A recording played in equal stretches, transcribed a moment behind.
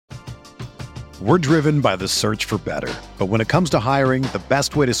We're driven by the search for better. But when it comes to hiring, the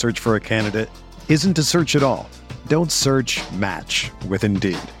best way to search for a candidate isn't to search at all. Don't search, match with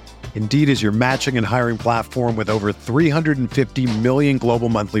Indeed. Indeed is your matching and hiring platform with over 350 million global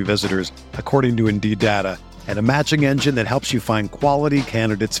monthly visitors, according to Indeed data, and a matching engine that helps you find quality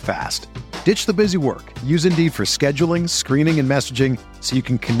candidates fast. Ditch the busy work. Use Indeed for scheduling, screening, and messaging so you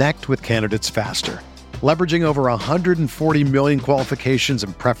can connect with candidates faster. Leveraging over 140 million qualifications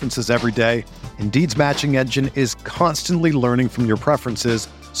and preferences every day, Indeed's matching engine is constantly learning from your preferences,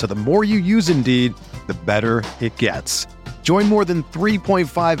 so the more you use Indeed, the better it gets. Join more than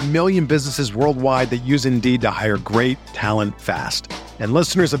 3.5 million businesses worldwide that use Indeed to hire great talent fast. And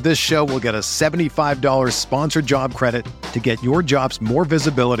listeners of this show will get a $75 sponsored job credit to get your jobs more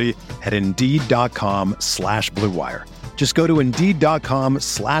visibility at Indeed.com/Blue Wire. Just go to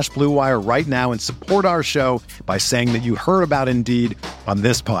Indeed.com/Blue Wire right now and support our show by saying that you heard about Indeed on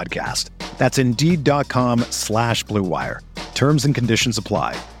this podcast. That's Indeed.com/Blue Wire. Terms and conditions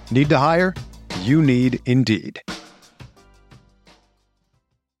apply. Need to hire? You need Indeed.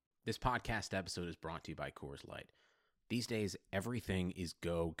 This podcast episode is brought to you by Coors Light. These days, everything is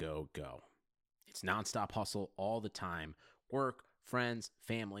go, go, go. It's nonstop hustle all the time. Work, friends,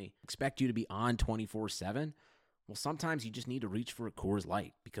 family, expect you to be on 24/7. Well, sometimes you just need to reach for a Coors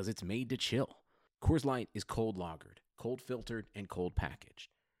Light because it's made to chill. Coors Light is cold lagered, cold filtered, and cold packaged.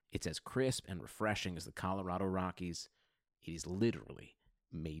 It's as crisp and refreshing as the Colorado Rockies. It is literally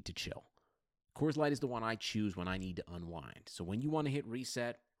made to chill. Coors Light is the one I choose when I need to unwind. So when you want to hit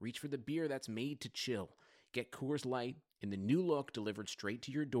reset, reach for the beer that's made to chill. Get Coors Light in the new look delivered straight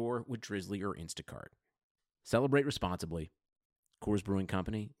to your door with Drizzly or Instacart. Celebrate responsibly. Coors Brewing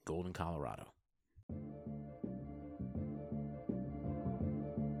Company, Golden, Colorado.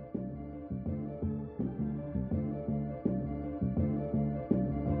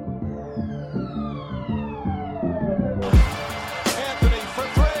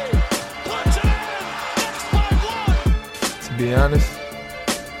 To be honest,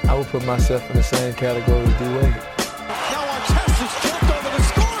 I would put myself in the same category as D-Wade. Now Artest jumped over the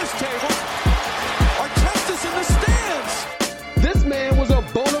scorer's table. Artest in the stands. This man was a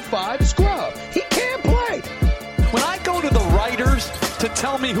bona fide scrub. He can't play. When I go to the writers to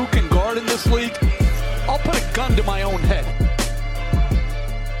tell me who can guard in this league, I'll put a gun to my own head.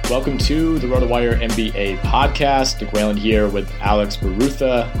 Welcome to the RotoWire NBA podcast. Nick Whalen here with Alex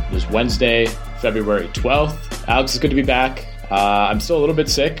Barutha. It is Wednesday, February 12th. Alex is good to be back. I'm still a little bit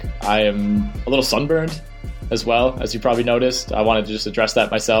sick. I am a little sunburned as well, as you probably noticed. I wanted to just address that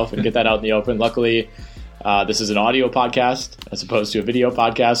myself and get that out in the open. Luckily, this is an audio podcast as opposed to a video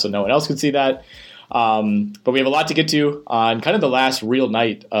podcast, so no one else can see that. But we have a lot to get to on kind of the last real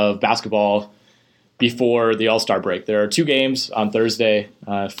night of basketball before the All-Star break. There are 2 games on Thursday.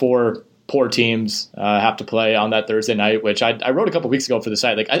 4 poor teams have to play on that Thursday night, which I wrote a couple weeks ago for the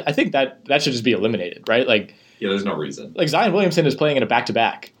site. Like I think that should just be eliminated, right? Like, yeah, there's no reason. Like Zion Williamson is playing in a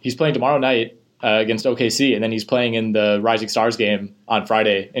back-to-back. He's playing tomorrow night against OKC, and then he's playing in the Rising Stars game on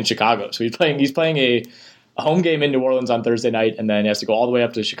Friday in Chicago. So he's playing a home game in New Orleans on Thursday night, and then he has to go all the way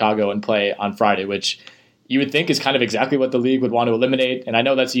up to Chicago and play on Friday, which you would think is kind of exactly what the league would want to eliminate. And I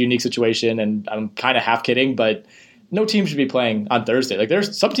know that's a unique situation, and I'm kind of half kidding, but no team should be playing on Thursday. Like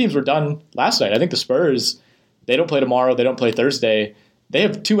there's some teams were done last night. I think the Spurs, they don't play tomorrow. They don't play Thursday. They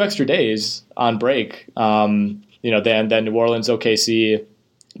have 2 extra days on break. Then New Orleans, OKC,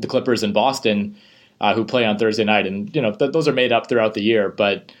 the Clippers, and Boston, who play on Thursday night. And, those are made up throughout the year.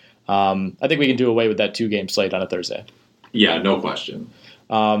 But I think we can do away with that 2-game slate on a Thursday. Yeah, no question.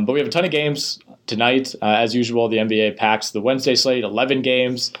 But we have a ton of games tonight. As usual, the NBA packs the Wednesday slate, 11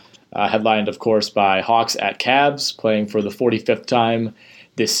 games, headlined, of course, by Hawks at Cavs, playing for the 45th time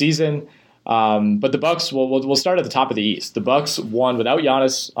this season. But the Bucks, we'll start at the top of the East. The Bucks won without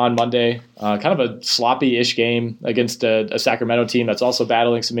Giannis on Monday, kind of a sloppy-ish game against a Sacramento team that's also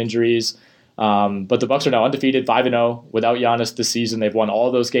battling some injuries. But the Bucks are now undefeated, 5-0 without Giannis this season. They've won all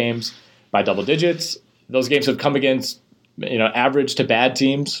of those games by double digits. Those games have come against average to bad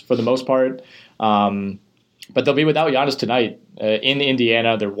teams for the most part. But they'll be without Giannis tonight in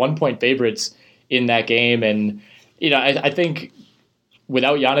Indiana. They're 1-point favorites in that game, and I think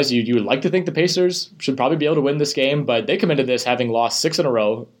without Giannis, you would like to think the Pacers should probably be able to win this game, but they come into this having lost 6 in a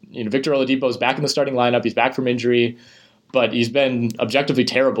row. Victor Oladipo is back in the starting lineup. He's back from injury, but he's been objectively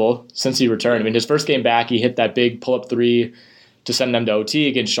terrible since he returned. I mean, his first game back, he hit that big pull-up 3 to send them to OT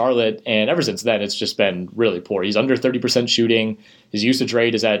against Charlotte, and ever since then, it's just been really poor. He's under 30% shooting. His usage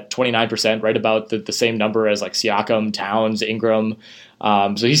rate is at 29%, right about the same number as like Siakam, Towns, Ingram.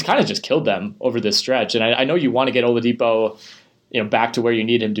 So he's kind of just killed them over this stretch. And I know you want to get Oladipo back to where you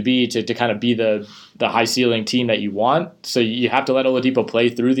need him to be to kind of be the high ceiling team that you want. So you have to let Oladipo play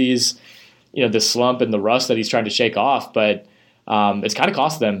through these, the slump and the rust that he's trying to shake off. But it's kind of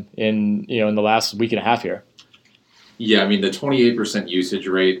cost them in the last week and a half here. Yeah, I mean, the 28% usage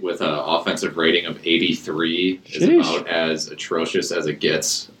rate with an offensive rating of 83 is about as atrocious as it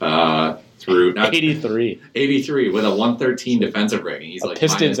gets. Through 83 with a 113 defensive rating. He's like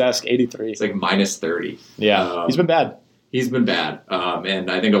Pistons-esque 83. He's like minus 30. Yeah, he's been bad. He's been bad, and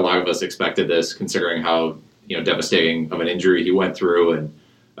I think a lot of us expected this, considering how devastating of an injury he went through. And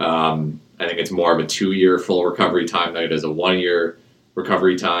I think it's more of a 2-year full recovery time than it is a 1-year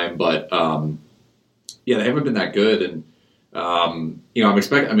recovery time. But they haven't been that good, and I'm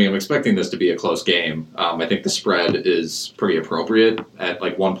expecting this to be a close game. I think the spread is pretty appropriate at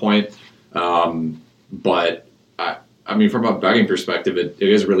like 1 point. But from a betting perspective, it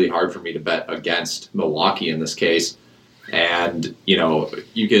is really hard for me to bet against Milwaukee in this case. And,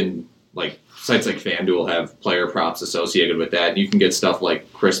 you can, like, sites like FanDuel have player props associated with that. And you can get stuff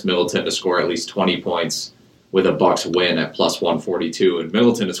like Chris Middleton to score at least 20 points with a Bucks win at plus 142. And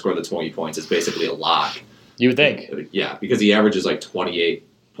Middleton to score the 20 points is basically a lock. You would think. Yeah, because he averages like 28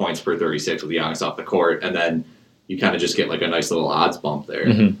 points per 36 with Giannis off the court. And then you kind of just get like a nice little odds bump there.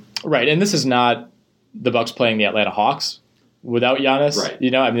 Mm-hmm. Right. And this is not the Bucks playing the Atlanta Hawks without Giannis. Right.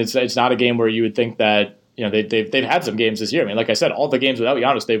 It's not a game where you would think that, they've had some games this year. I mean, like I said, all the games without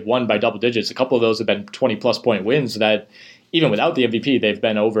Giannis, they've won by double digits. A couple of those have been 20-plus point wins that even without the MVP, they've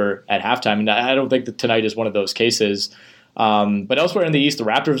been over at halftime. And I don't think that tonight is one of those cases. But elsewhere in the East, the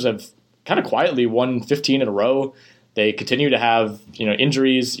Raptors have kind of quietly won 15 in a row. They continue to have,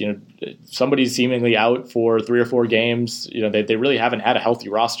 injuries. Somebody's seemingly out for 3 or 4 games. They really haven't had a healthy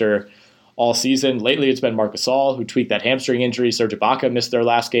roster all season. Lately, it's been Marc Gasol, who tweaked that hamstring injury. Serge Ibaka missed their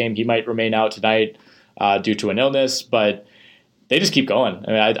last game. He might remain out tonight due to an illness, but they just keep going.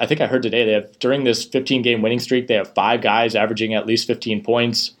 I mean, I think I heard today they have, during this 15-game winning streak, they have 5 guys averaging at least 15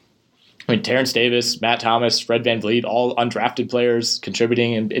 points. I mean, Terrence Davis, Matt Thomas, Fred VanVleet, all undrafted players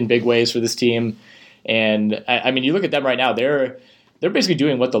contributing in big ways for this team. And I mean, you look at them right now; they're basically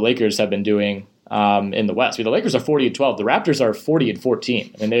doing what the Lakers have been doing in the West. I mean, the Lakers are 40-12. The Raptors are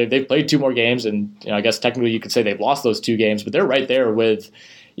 40-14. I mean, they've played 2 more games, and I guess technically you could say they've lost those 2 games, but they're right there with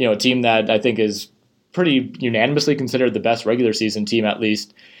a team that I think is pretty unanimously considered the best regular season team, at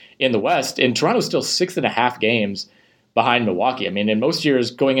least in the West. And Toronto's still 6.5 games behind Milwaukee. I mean, in most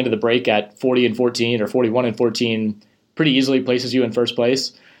years, going into the break at 40-14 or 41-14 pretty easily places you in first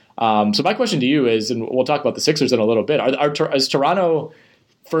place. So my question to you is, and we'll talk about the Sixers in a little bit, has Toronto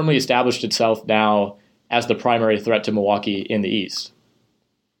firmly established itself now as the primary threat to Milwaukee in the East?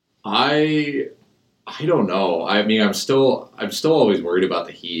 I don't know. I mean, I'm still always worried about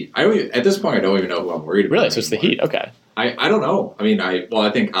the Heat. At this point, I don't even know who I'm worried about. Really? So it's the Heat. Okay. I don't know. I mean, I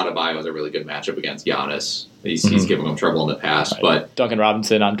think Adebayo is a really good matchup against Giannis. He's given him trouble in the past, right. But Duncan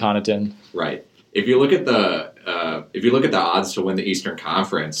Robinson on Connaughton. Right. If you look at the odds to win the Eastern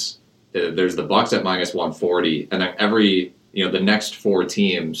Conference, there's the Bucks at minus 140, and then the next 4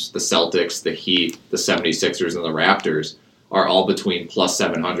 teams, the Celtics, the Heat, the 76ers, and the Raptors, are all between plus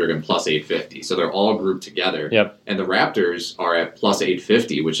 700 and plus 850. So they're all grouped together. Yep. And the Raptors are at plus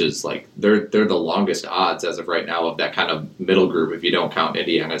 850, which is like they're the longest odds as of right now of that kind of middle group if you don't count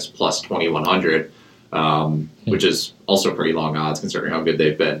Indiana's plus 2100, which is also pretty long odds considering how good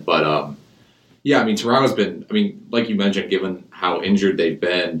they've been. But I mean, Toronto's been, like you mentioned, given how injured they've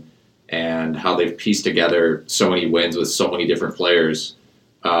been and how they've pieced together so many wins with so many different players,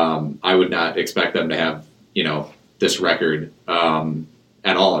 I would not expect them to have, this record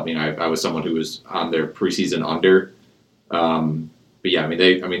at all. I mean, I was someone who was on their preseason under. But yeah,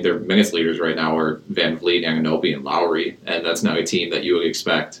 their minutes leaders right now are VanVleet, Anunoby, and Lowry, and that's not a team that you would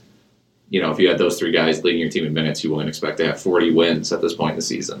expect. If you had those 3 guys leading your team in minutes, you wouldn't expect to have 40 wins at this point in the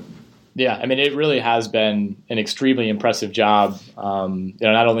season. Yeah, I mean, it really has been an extremely impressive job,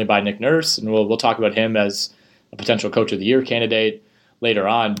 not only by Nick Nurse, and we'll talk about him as a potential Coach of the Year candidate later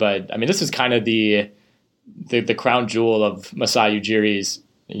on, but I mean, this is kind of the crown jewel of Masai Ujiri's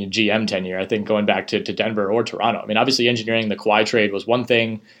GM tenure, I think, going back to Denver or Toronto. I mean, obviously engineering the Kawhi trade was one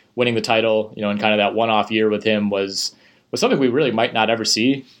thing, winning the title, and kind of that one-off year with him was something we really might not ever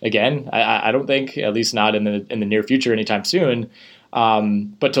see again. I don't think, at least not in the near future anytime soon.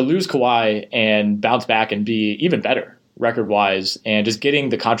 But to lose Kawhi and bounce back and be even better record-wise and just getting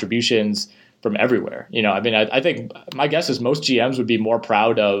the contributions from everywhere. I think my guess is most GMs would be more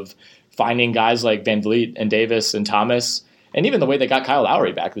proud of finding guys like VanVleet and Davis and Thomas, and even the way they got Kyle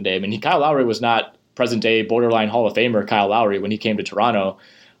Lowry back in the day. I mean, Kyle Lowry was not present-day borderline Hall of Famer Kyle Lowry when he came to Toronto.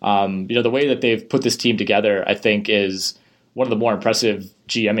 The way that they've put this team together, I think, is one of the more impressive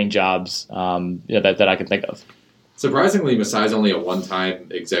GMing jobs that I can think of. Surprisingly, Masai's only a one-time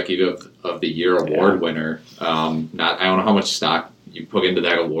Executive of the Year award winner. I don't know how much stock you put into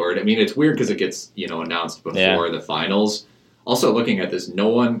that award. I mean, it's weird because it gets announced before the finals. Also, looking at this, no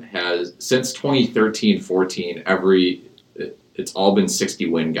one has since 2013-14. It's all been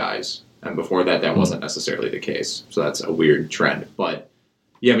 60-win guys, and before that wasn't necessarily the case. So that's a weird trend, but.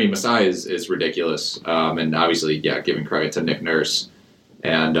 Yeah, I mean, Masai is ridiculous, and obviously, giving credit to Nick Nurse,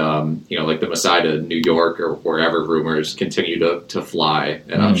 and like the Masai to New York or wherever rumors continue to fly,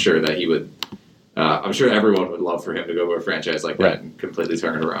 and I'm sure that he would. I'm sure everyone would love for him to go to a franchise like that and completely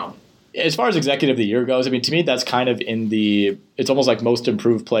turn it around. As far as Executive of the Year goes, I mean, to me, that's kind of it's almost like Most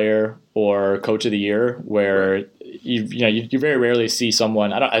Improved Player or Coach of the Year, where you very rarely see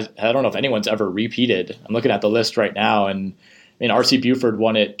someone. I don't know if anyone's ever repeated. I'm looking at the list right now, and. I mean, R.C. Buford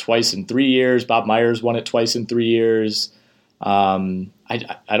won it twice in 3 years. Bob Myers won it twice in 3 years. I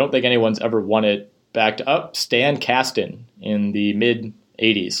don't think anyone's ever won it back to up. Stan Kasten in the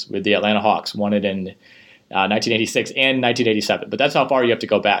mid-'80s with the Atlanta Hawks won it in 1986 and 1987. But that's how far you have to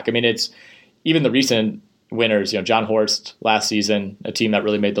go back. I mean, it's even the recent winners. John Horst last season, a team that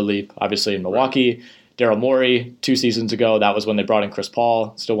really made the leap, obviously in Milwaukee. Daryl Morey 2 seasons ago. That was when they brought in Chris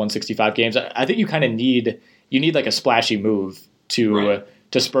Paul. Still won 65 games. I think you kind of need like a splashy move to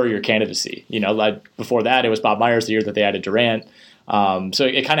spur your candidacy. Like before that, it was Bob Myers the year that they added Durant. So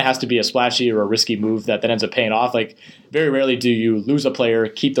it kind of has to be a splashy or a risky move that then ends up paying off. Like very rarely do you lose a player,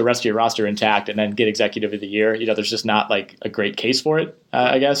 keep the rest of your roster intact, and then get Executive of the Year. There's just not like a great case for it,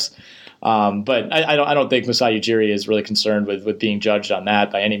 I guess. But I don't think Masai Ujiri is really concerned with being judged on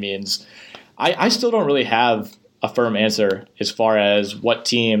that by any means. I still don't really have a firm answer as far as what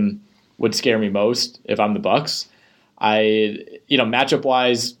team would scare me most if I'm the Bucks. Matchup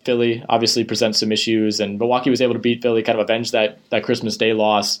wise, Philly obviously presents some issues, and Milwaukee was able to beat Philly, kind of avenge that Christmas Day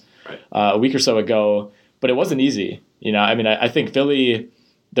loss a week or so ago. But it wasn't easy. I think Philly,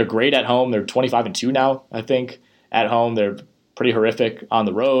 they're great at home. They're 25-2 now. I think at home they're pretty horrific on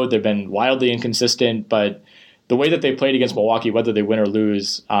the road. They've been wildly inconsistent, but the way that they played against Milwaukee, whether they win or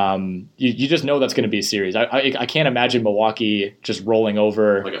lose, you just know that's going to be a series. I can't imagine Milwaukee just rolling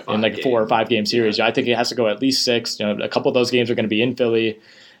over in a 4 or 5 game series. I think it has to go at least 6. A couple of those games are going to be in Philly.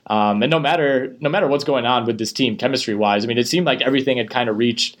 And no matter what's going on with this team chemistry wise, I mean, it seemed like everything had kind of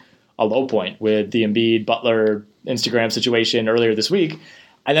reached a low point with the Embiid Butler Instagram situation earlier this week.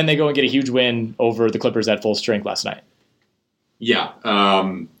 And then they go and get a huge win over the Clippers at full strength last night. Yeah.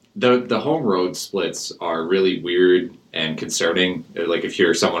 The home road splits are really weird and concerning. Like if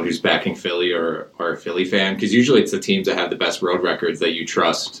you're someone who's backing Philly or a Philly fan, because usually it's the teams that have the best road records that you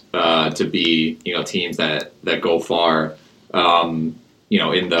trust to be teams that go far in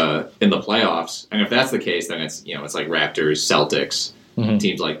the playoffs. And if that's the case, then it's it's like Raptors, Celtics,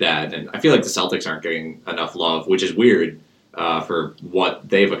 teams like that. And I feel like the Celtics aren't getting enough love, which is weird for what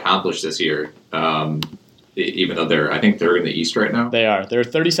they've accomplished this year. Even though I think they're in the East right now. They are. They're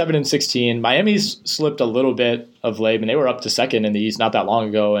 37-16. Miami's slipped a little bit of late, and they were up to second in the East not that long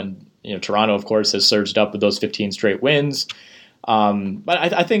ago. And Toronto, of course, has surged up with those 15 straight wins. But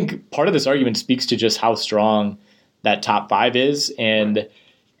I think part of this argument speaks to just how strong that top 5 is. And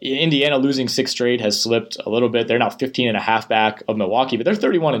Indiana losing 6 straight has slipped a little bit. They're now 15.5 back of Milwaukee, but they're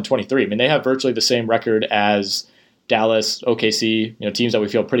 31-23. I mean, they have virtually the same record as Dallas, OKC, teams that we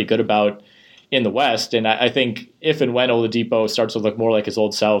feel pretty good about in the West. And I think if and when Oladipo starts to look more like his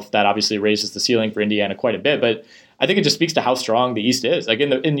old self, that obviously raises the ceiling for Indiana quite a bit. But I think it just speaks to how strong the East is. Like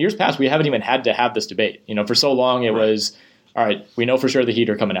in years past, we haven't even had to have this debate. For so long it was, all right, we know for sure the Heat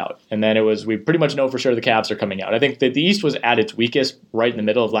are coming out. And then it was, we pretty much know for sure the Cavs are coming out. I think that the East was at its weakest right in the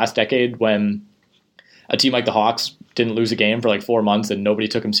middle of last decade when a team like the Hawks didn't lose a game for like 4 months and nobody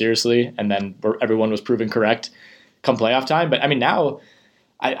took them seriously. And then everyone was proven correct come playoff time. But I mean, now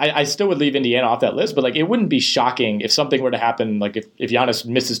I still would leave Indiana off that list, but like it wouldn't be shocking if something were to happen, like if Giannis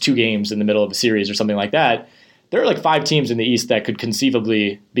misses 2 games in the middle of a series or something like that. There are like 5 teams in the East that could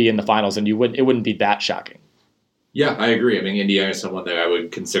conceivably be in the finals, and it wouldn't be that shocking. Yeah, I agree. I mean, Indiana is someone that I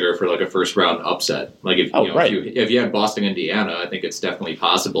would consider for like a first round upset. Like if you had Boston, Indiana, I think it's definitely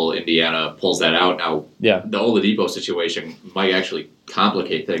possible Indiana pulls that out. Now, the Oladipo situation might actually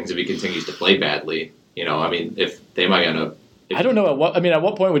complicate things if he continues to play badly. I mean, if they might end up. I don't know at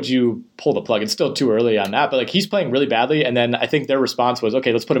what point would you pull the plug? It's still too early on that, but like he's playing really badly, and then I think their response was,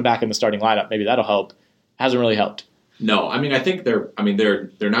 okay, let's put him back in the starting lineup. Maybe that'll help. Hasn't really helped. No, I mean I think they're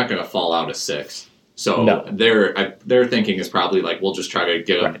not going to fall out of 6. So their thinking is probably like we'll just try to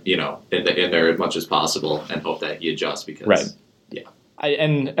get him in there as much as possible and hope that he adjusts because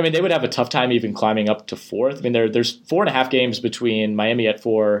They would have a tough time even climbing up to fourth. I mean, there's 4.5 games between Miami at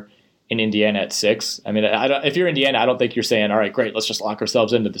 4 and Indiana at 6. I mean, if you're Indiana, I don't think you're saying, all right, great, let's just lock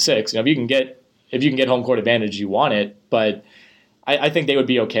ourselves into the 6. If you can get home court advantage, you want it. But I think they would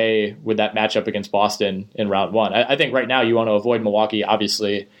be okay with that matchup against Boston in round 1. I think right now you want to avoid Milwaukee,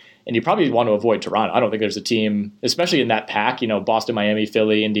 obviously, and you probably want to avoid Toronto. I don't think there's a team, especially in that pack, Boston, Miami,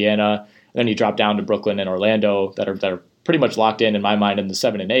 Philly, Indiana, and then you drop down to Brooklyn and Orlando that are pretty much locked in my mind in the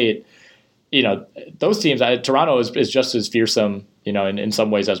 7 and 8. Those teams, Toronto is just as fearsome, in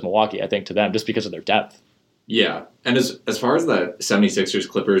some ways as Milwaukee, I think, to them, just because of their depth. Yeah. And as far as the 76ers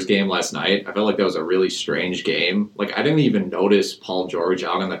Clippers game last night, I felt like that was a really strange game. Like, I didn't even notice Paul George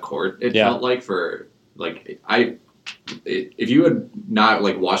out on the court. It felt like if you had not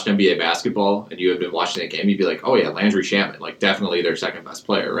watched NBA basketball and you had been watching that game, you'd be like, oh yeah, Landry Shamet, definitely their second best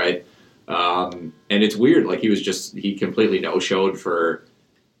player, right? And it's weird. He completely no-showed for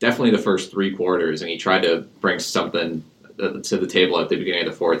definitely the first 3 quarters, and he tried to bring something to the table at the beginning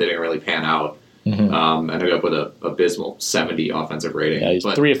of the fourth. It didn't really pan out. Ended up with a abysmal 70 offensive rating. Yeah, he's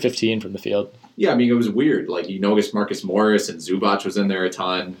 3 of 15 from the field. Yeah, I mean, it was weird. You noticed Marcus Morris and Zubac was in there a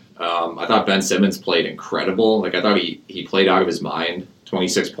ton. I thought Ben Simmons played incredible. I thought he played out of his mind.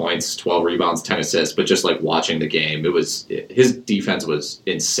 26 points, 12 rebounds, 10 assists. But just watching the game, his defense was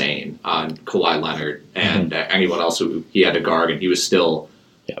insane on Kawhi Leonard and anyone else who he had to guard, and he was still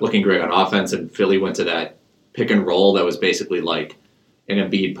looking great on offense. And Philly went to that pick and roll that was basically like an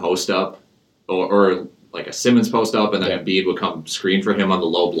Embiid post up or like a Simmons post up, and then Embiid would come screen for him on the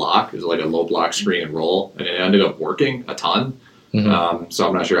low block. It was like a low block screen and roll, and it ended up working a ton. So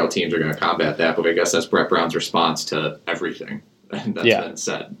I'm not sure how teams are going to combat that, but I guess that's Brett Brown's response to everything that's been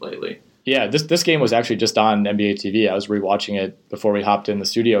said lately. Yeah, this game was actually just on NBA TV. I was rewatching it before we hopped in the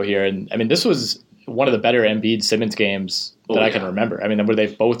studio here, and I mean, this was one of the better Embiid-Simmons games that I can remember. I mean, where they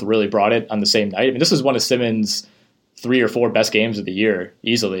both really brought it on the same night. I mean, this was one of Simmons' 3 or 4 best games of the year,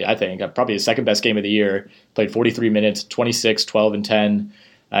 easily, I think. Probably his second best game of the year. Played 43 minutes, 26, 12, and 10.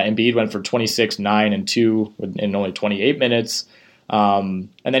 Embiid went for 26, 9, and 2 in only 28 minutes. And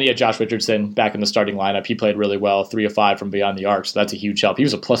then he had Josh Richardson back in the starting lineup. He played really well, 3 of 5 from beyond the arc, so that's a huge help. He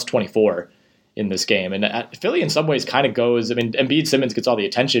was a plus 24 in this game. And Philly in some ways kind of goes, I mean, Embiid, Simmons gets all the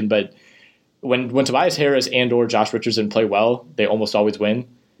attention, but when Tobias Harris and or Josh Richardson play well, they almost always win.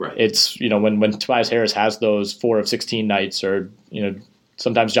 Right. It's, when Tobias Harris has those 4 of 16 nights, or,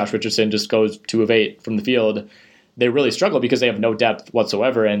 sometimes Josh Richardson just goes 2 of 8 from the field, they really struggle because they have no depth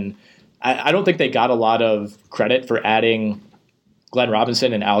whatsoever. And I don't think they got a lot of credit for adding Glenn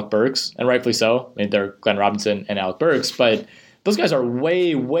Robinson and Alec Burks, and rightfully so. I mean, they're Glenn Robinson and Alec Burks, but those guys are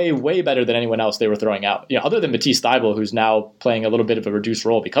way, way, way better than anyone else they were throwing out. Other than Matisse Thybulle, who's now playing a little bit of a reduced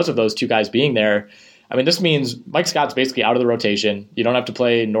role because of those 2 guys being there. I mean, this means Mike Scott's basically out of the rotation. You don't have to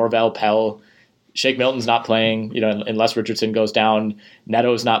play Norvell, Pell. Shake Milton's not playing, unless Richardson goes down.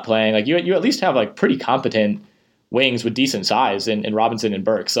 Neto's not playing. You at least have pretty competent wings with decent size in Robinson and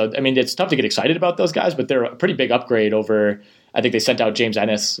Burke. So, I mean, it's tough to get excited about those guys, but they're a pretty big upgrade over, I think they sent out James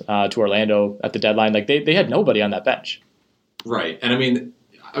Ennis to Orlando at the deadline. They had nobody on that bench. Right. And I mean,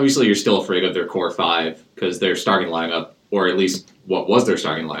 obviously you're still afraid of their core 5 because their starting lineup, or at least what was their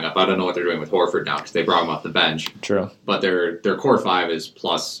starting lineup. I don't know what they're doing with Horford now because they brought him off the bench. True. But their core 5 is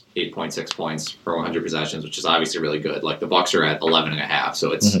plus 8.6 points per 100 possessions, which is obviously really good. The Bucks are at 11.5,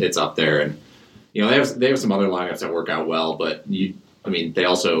 so it's up there. And they have some other lineups that work out well, but they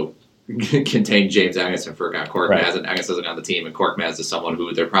also contain James Ennis and Furkan Korkmaz, and Ennis isn't on the team, and Korkmaz is someone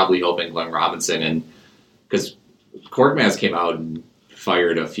who they're probably hoping Glenn Robinson, and because Korkmaz came out and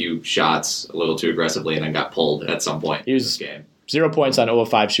fired a few shots a little too aggressively and then got pulled at some point in this game. 0 points on 0 of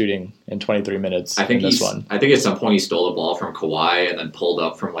 5 shooting in 23 minutes I think in this one. I think at some point he stole the ball from Kawhi and then pulled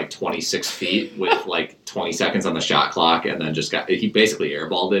up from 26 feet with 20 seconds on the shot clock, and then he basically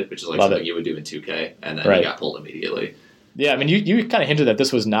airballed it, which is something you would do in 2K, and then he got pulled immediately. Yeah, I mean, you kind of hinted that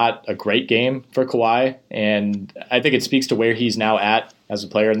this was not a great game for Kawhi, and I think it speaks to where he's now at as a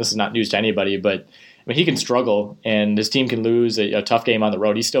player, and this is not news to anybody, but I mean, he can struggle, and his team can lose a tough game on the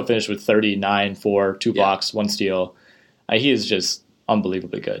road. He still finished with 39 for 2 blocks, 1 steal. He is just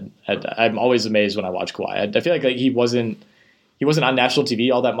unbelievably good. I'm always amazed when I watch Kawhi. I feel like he wasn't on national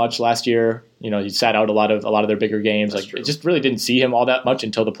TV all that much last year. He sat out a lot of their bigger games. That's true. It just really didn't see him all that much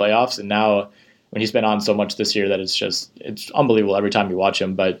until the playoffs, and now when he's been on so much this year that it's unbelievable every time you watch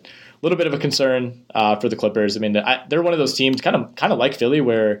him. But a little bit of a concern for the Clippers. I mean, they're one of those teams kind of like Philly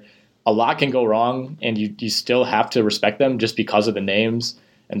where a lot can go wrong, and you still have to respect them just because of the names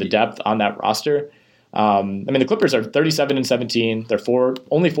and the depth on that roster. I mean, the Clippers are 37-17. They're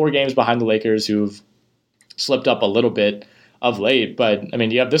only 4 games behind the Lakers, who've slipped up a little bit of late. But I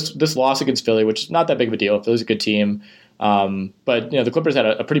mean, you have this loss against Philly, which is not that big of a deal. Philly's a good team. But the Clippers had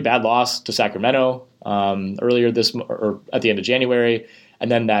a pretty bad loss to Sacramento earlier or at the end of January,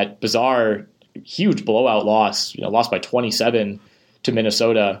 and then that bizarre, huge blowout loss, lost by 27 to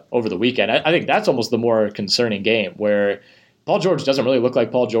Minnesota over the weekend. I think that's almost the more concerning game, where Paul George doesn't really look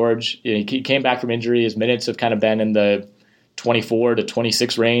like Paul George. He came back from injury. His minutes have kind of been in the 24 to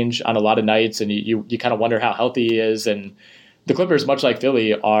 26 range on a lot of nights, and you kind of wonder how healthy he is. And the Clippers, much like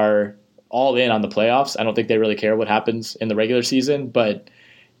Philly, are all in on the playoffs. I don't think they really care what happens in the regular season, but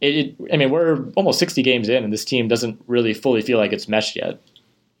we're almost 60 games in, and this team doesn't really fully feel like it's meshed yet.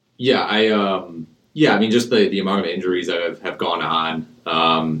 Yeah, I mean, just the amount of injuries that have gone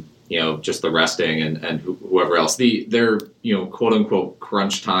on, just the resting and whoever else. Their quote unquote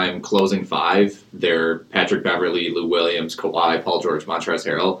crunch time closing five. They're Patrick Beverley, Lou Williams, Kawhi, Paul George, Montrezl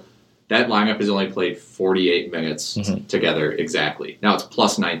Harrell. That lineup has only played 48 minutes together exactly. Now it's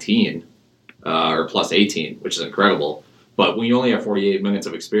plus 19 or plus 18, which is incredible. But when you only have 48 minutes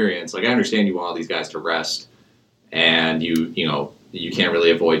of experience, I understand you want all these guys to rest, and you can't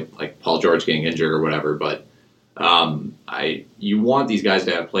really avoid Paul George getting injured or whatever. But you want these guys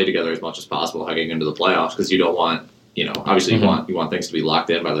to have played together as much as possible heading into the playoffs, because you don't want obviously you want things to be locked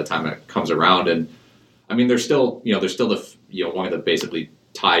in by the time it comes around. And I mean, they're still the one of the basically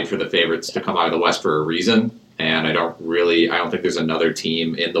tied for the favorites to come out of the West for a reason. And I don't think there's another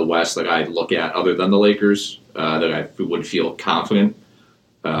team in the West that I'd look at other than the Lakers that I would feel confident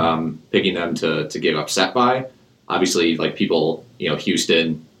picking them to get upset by. Obviously, people,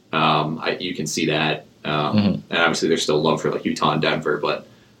 Houston, you can see that. And obviously there's still love for Utah and Denver, but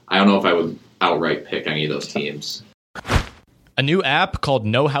I don't know if I would outright pick any of those teams. A new app called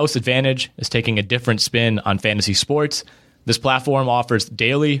No House Advantage is taking a different spin on fantasy sports. This platform offers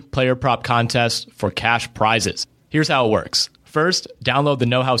daily player prop contests for cash prizes. Here's how it works. First, download the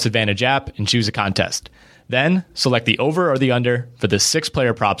No House Advantage app and choose a contest. Then, select the over or the under for the 6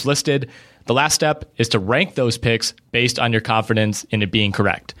 player props listed. The last step is to rank those picks based on your confidence in it being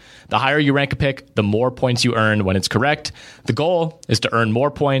correct. The higher you rank a pick, the more points you earn when it's correct. The goal is to earn more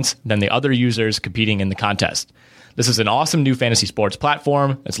points than the other users competing in the contest. This is an awesome new fantasy sports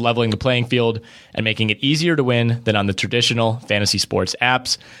platform that's leveling the playing field and making it easier to win than on the traditional fantasy sports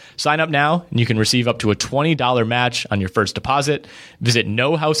apps. Sign up now and you can receive up to a $20 match on your first deposit. Visit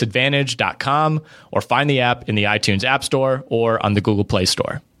nohouseadvantage.com or find the app in the iTunes App Store or on the Google Play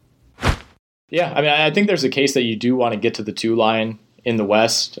Store. Yeah, I mean, I think there's a case that you do want to get to the 2 line in the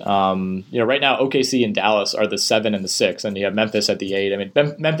West. Right now, OKC and Dallas are the 7 and the 6, and you have Memphis at the 8. I mean,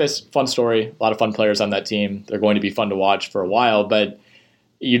 Memphis, fun story, a lot of fun players on that team. They're going to be fun to watch for a while, but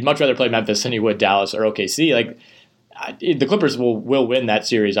you'd much rather play Memphis than you would Dallas or OKC. The Clippers will win that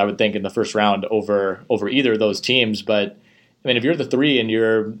series, I would think, in the first round over either of those teams. But I mean, if you're the 3 and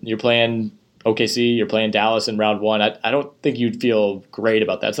you're playing OKC, you're playing Dallas in round 1, I don't think you'd feel great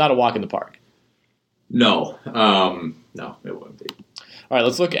about that. It's not a walk in the park. No, it wouldn't be. All right,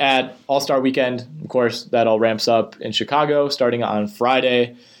 let's look at All-Star Weekend. Of course, that all ramps up in Chicago starting on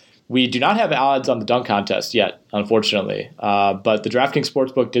Friday. We do not have odds on the dunk contest yet, unfortunately. But the DraftKings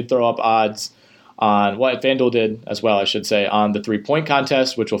Sportsbook did throw up odds on what FanDuel did as well, I should say, on the 3-point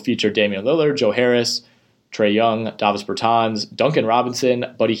contest, which will feature Damian Lillard, Joe Harris, Trae Young, Davis Bertans, Duncan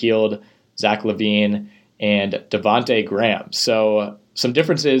Robinson, Buddy Hield, Zach LaVine, and Devontae Graham. So some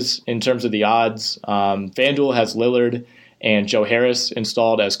differences in terms of the odds. FanDuel has Lillard and Joe Harris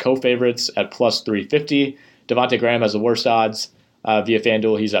installed as co-favorites at plus 350. Devontae Graham has the worst odds via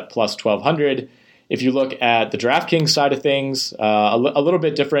FanDuel. He's at plus 1,200. If you look at the DraftKings side of things, a little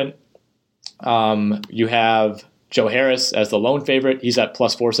bit different. You have Joe Harris as the lone favorite. He's at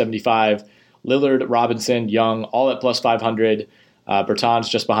plus 475. Lillard, Robinson, Young, all at plus 500. Bertans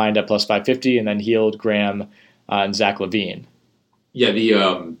just behind at plus 550. And then Hield, Graham, and Zach LaVine. Yeah,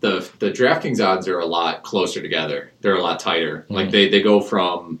 the DraftKings odds are a lot closer together. They're a lot tighter. They go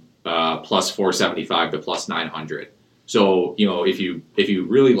from plus 475 to plus 900. So if you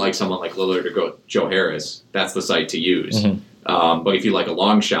really like someone like Lillard or Joe Harris, that's the site to use. But if you like a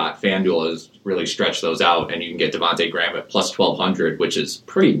long shot, FanDuel has really stretched those out, and you can get Devontae Graham at plus 1,200, which is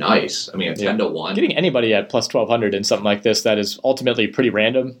pretty nice. I mean, 10-1. Getting anybody at plus 1,200 in something like this that is ultimately pretty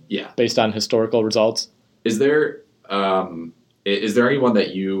random. Yeah, based on historical results. Is there anyone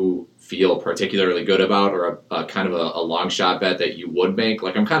that you feel particularly good about, or a kind of a long shot bet that you would make?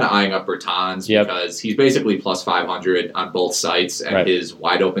 I'm kind of eyeing up Bertans because he's basically plus 500 on both sites, and his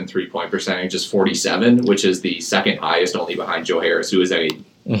wide open 3-point percentage is 47, which is the second highest, only behind Joe Harris, who is at a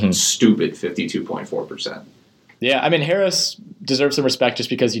stupid 52.4%. Yeah, I mean, Harris deserves some respect just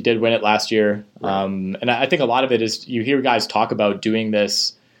because he did win it last year. Right. And I think a lot of it is you hear guys talk about doing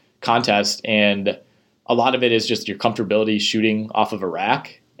this contest, and a lot of it is just your comfortability shooting off of a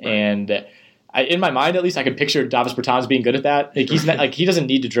rack. Right. And in my mind, at least, I could picture Davis Bertans being good at that. Like, he's not, like, he doesn't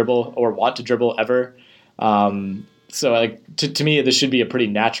need to dribble or want to dribble ever. So like to me, this should be a pretty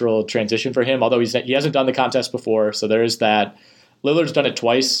natural transition for him, although he hasn't done the contest before. So there is that. Lillard's done it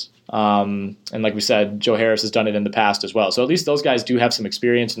twice. And like we said, Joe Harris has done it in the past as well. So at least those guys do have some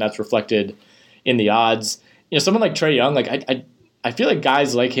experience, and that's reflected in the odds. You know, someone like Trae Young, like I feel like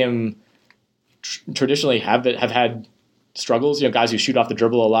guys like him traditionally have had struggles. You know, guys who shoot off the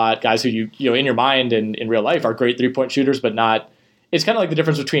dribble a lot, guys who you know in your mind and in real life are great 3-point shooters, but not. It's kind of like the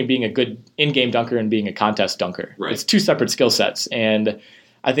difference between being a good in-game dunker and being a contest dunker. Right. It's two separate skill sets, and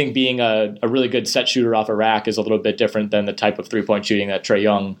I think being a really good set shooter off a rack is a little bit different than the type of 3-point shooting that Trae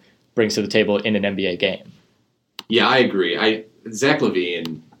Young brings to the table in an NBA game. Yeah, I agree. Zach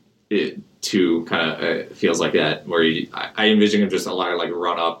LaVine, too, kind of feels like that, where I envision him just a lot of like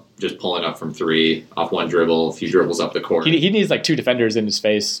run up, just pulling up from three off one dribble, a few dribbles up the court. He needs like two defenders in his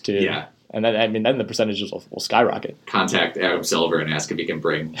face to. Yeah. And then the percentages will skyrocket. Contact Adam Silver and ask if he can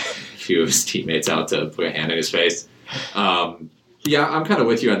bring a few of his teammates out to put a hand in his face. Yeah, I'm kind of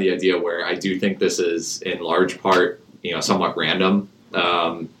with you on the idea where I do think this is in large part, somewhat random,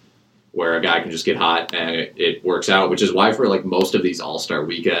 where a guy can just get hot and it works out, which is why for like most of these All-Star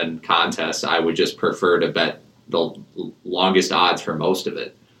Weekend contests, I would just prefer to bet the longest odds for most of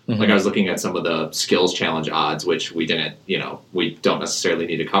it. Mm-hmm. Like I was looking at some of the skills challenge odds, which we didn't, we don't necessarily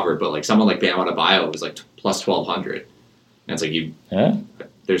need to cover, but like someone like Bam Adebayo was like plus 1,200. And it's like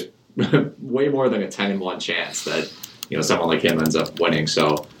there's way more than a 10-1 chance that, someone like him ends up winning.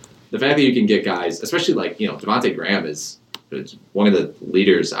 So the fact that you can get guys, especially like, Devontae Graham is one of the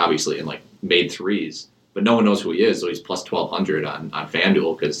leaders, obviously, in like made threes, but no one knows who he is. So he's plus 1,200 on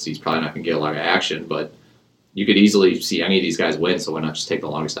FanDuel because he's probably not going to get a lot of action, but you could easily see any of these guys win. So why not just take the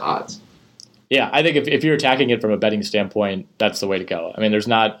longest odds? Yeah, I think if you're attacking it from a betting standpoint, that's the way to go. I mean, there's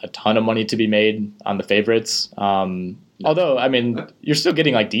not a ton of money to be made on the favorites. Although, I mean, you're still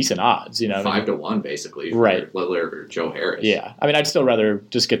getting like decent odds, 5-1 basically, right? Lillard or Joe Harris. Yeah, I mean, I'd still rather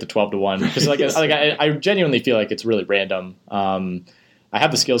just get the 12-1 because, I genuinely feel like it's really random. I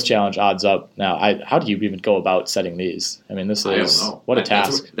have the skills challenge odds up now. How do you even go about setting these? I mean, this is what a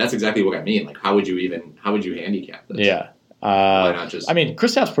task. That's exactly what I mean. Like, how would you handicap this? Yeah. Why not just? I mean,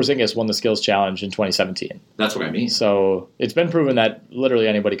 Kristaps Porzingis won the skills challenge in 2017. That's what I mean. So it's been proven that literally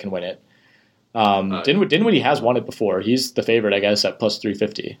anybody can win it. Dinwiddie has won it before. He's the favorite, I guess, at plus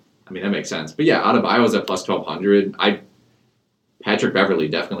 350. I mean, that makes sense. But yeah, Adebayo's at plus 1,200. Patrick Beverley,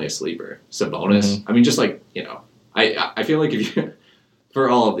 definitely a sleeper. Sabonis. Mm-hmm. I mean, just like, I feel like if you, for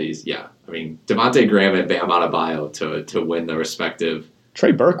all of these, yeah. I mean, Devontae Graham and Bam Adebayo to win the respective.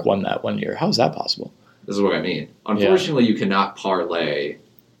 Trey Burke won that one year. How is that possible? This is what I mean. Unfortunately, you cannot parlay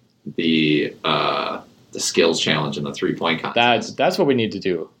the skills challenge in the 3-point contest. That's what we need to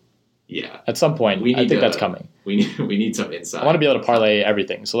do. Yeah. At some point, I think that's coming. We need some insight. I want to be able to parlay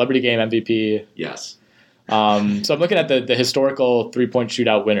everything. Celebrity game MVP. Yes. So I'm looking at the historical 3-point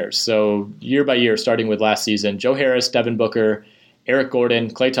shootout winners. So year by year, starting with last season, Joe Harris, Devin Booker, Eric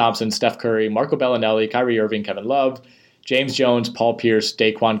Gordon, Klay Thompson, Steph Curry, Marco Bellinelli, Kyrie Irving, Kevin Love, James Jones, Paul Pierce,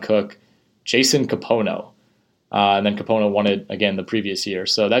 Daquan Cook, Jason Kapono. And then Kapono won it again the previous year.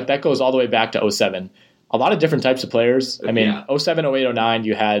 So that goes all the way back to 2007. A lot of different types of players. I mean, 2007, 2008, 2009,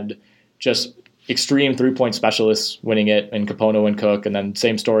 you had just extreme 3-point specialists winning it in Kapono and Cook. And then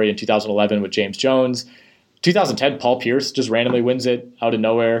same story in 2011 with James Jones. 2010, Paul Pierce just randomly wins it out of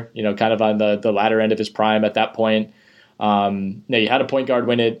nowhere, kind of on the latter end of his prime at that point. Now you had a point guard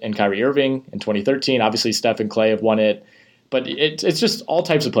win it in Kyrie Irving in 2013. Obviously, Steph and Klay have won it. But it's just all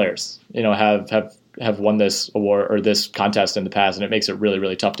types of players, have won this award or this contest in the past, and it makes it really,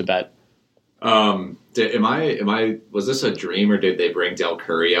 really tough to bet. Was this a dream, or did they bring Del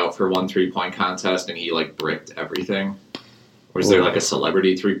Curry out for one 3-point contest and he like bricked everything? Or is there like a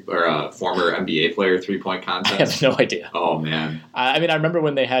celebrity a former NBA player 3-point contest? I have no idea. Oh man. I mean, I remember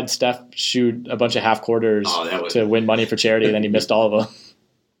when they had Steph shoot a bunch of half quarters to win money for charity, and then he missed all of them.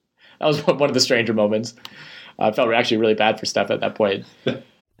 That was one of the stranger moments. I felt actually really bad for Steph at that point.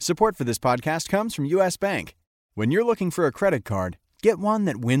 Support for this podcast comes from U.S. Bank. When you're looking for a credit card, get one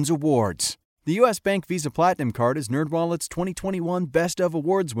that wins awards. The U.S. Bank Visa Platinum Card is NerdWallet's 2021 Best of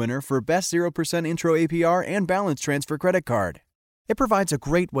Awards winner for Best 0% Intro APR and Balance Transfer Credit Card. It provides a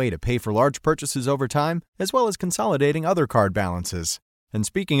great way to pay for large purchases over time, as well as consolidating other card balances. And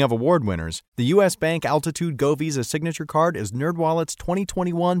speaking of award winners, the U.S. Bank Altitude Go Visa Signature Card is NerdWallet's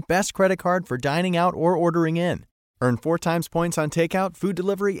 2021 Best Credit Card for dining out or ordering in. Earn 4 times points on takeout, food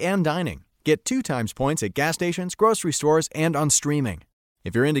delivery, and dining. Get 2 times points at gas stations, grocery stores, and on streaming.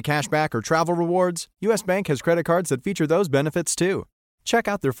 If you're into cashback or travel rewards, U.S. Bank has credit cards that feature those benefits too. Check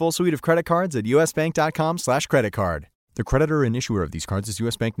out their full suite of credit cards at usbank.com/creditcard. The creditor and issuer of these cards is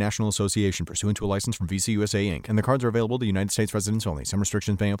U.S. Bank National Association, pursuant to a license from Visa USA Inc., and the cards are available to United States residents only. Some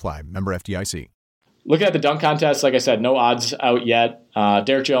restrictions may apply. Member FDIC. Looking at the dunk contest, like I said, no odds out yet.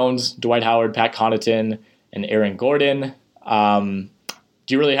 Derek Jones, Dwight Howard, Pat Connaughton, and Aaron Gordon. Do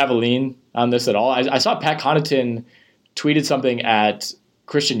you really have a lean on this at all? I saw Pat Connaughton tweeted something at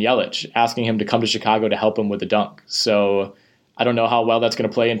Christian Yelich asking him to come to Chicago to help him with the dunk. So I don't know how well that's going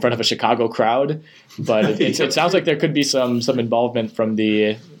to play in front of a Chicago crowd, but it sounds like there could be some involvement from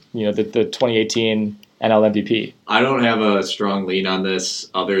the 2018 NL MVP. I don't have a strong lean on this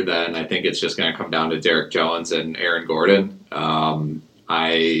other than I think it's just going to come down to Derek Jones and Aaron Gordon.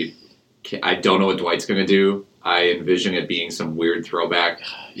 I don't know what Dwight's going to do. I envision it being some weird throwback.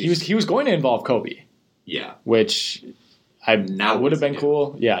 He was going to involve Kobe. Yeah. Which would have been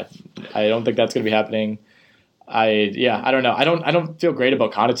cool. Yeah. I don't think that's going to be happening. I don't know. I don't feel great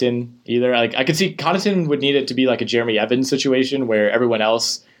about Connaughton either. Like I could see Connaughton would need it to be like a Jeremy Evans situation where everyone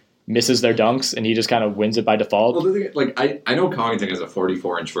else misses their dunks and he just kind of wins it by default. Well, the thing, I know Connaughton has a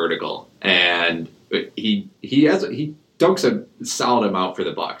 44-inch vertical and he dunks a solid amount for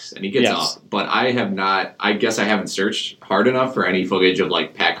the Bucks and he gets up. But I guess I haven't searched hard enough for any footage of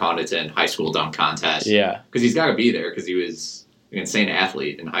like Pat Connaughton high school dunk contest. Yeah, because he's got to be there because he was an insane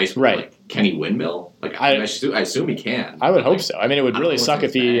athlete in high school. Right? Like, can he windmill? Like I assume he can. I would hope so. I mean, it would really suck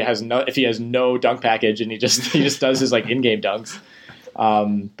if he has no dunk package and he just does his like in-game dunks.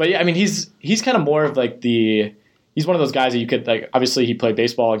 But yeah, I mean, he's kind of more of like he's one of those guys that you could like. Obviously, he played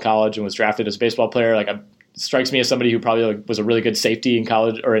baseball in college and was drafted as a baseball player. Like, strikes me as somebody who probably like, was a really good safety in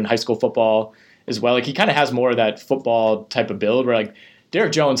college or in high school football as well. Like, he kind of has more of that football type of build where like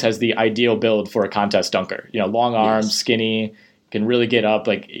Derek Jones has the ideal build for a contest dunker. You know, long arms, skinny, can really get up.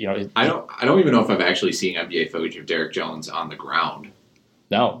 Like, you know, I don't even know if I've actually seen NBA footage of Derek Jones on the ground.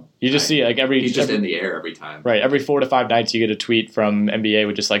 No, you just see like he's just in the air every time. Right, every 4 to 5 nights you get a tweet from NBA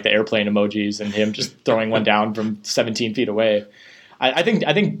with just like the airplane emojis and him just throwing one down from 17 feet away. I think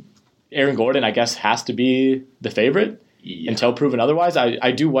Aaron Gordon, I guess, has to be the favorite until proven otherwise.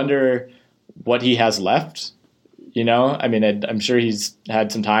 I do wonder what he has left. You know, I mean, I'm sure he's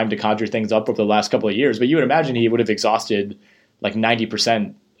had some time to conjure things up over the last couple of years, but you would imagine he would have exhausted like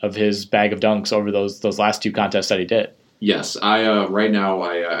 90% of his bag of dunks over those last 2 contests that he did. Yes, right now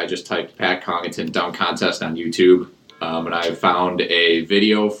I just typed Pat Connaughton dunk contest on YouTube, and I found a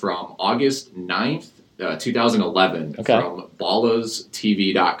video from August 9th, 2011 from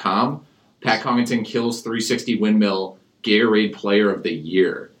ballasztv.com. Pat Connaughton kills 360 windmill Gatorade Player of the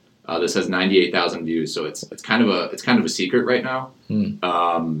Year. This has 98,000 views, so it's kind of a secret right now.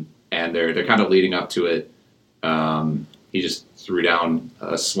 And they're kind of leading up to it. He just threw down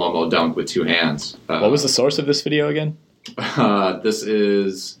a slow-mo dunk with 2 hands. What was the source of this video again? This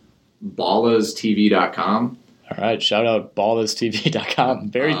is ballasztv.com. All right, shout out ballasztv.com.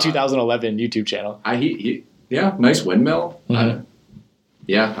 Very 2011 YouTube channel. Nice windmill. Mm-hmm.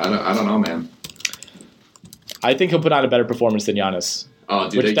 I don't know, man. I think he'll put on a better performance than Giannis. Oh,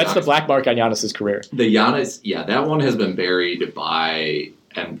 dude, that's the black mark on Giannis's career. The Giannis, that one has been buried by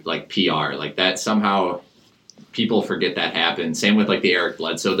PR. Like that somehow people forget that happened. Same with like the Eric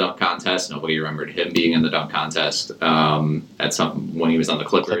Bledsoe dunk contest. Nobody remembered him being in the dunk contest at when he was on the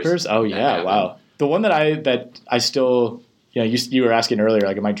Clippers. Oh yeah, wow. The one that I still, you were asking earlier,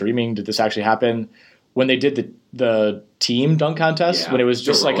 like, am I dreaming? Did this actually happen? When they did the team dunk contest, when it was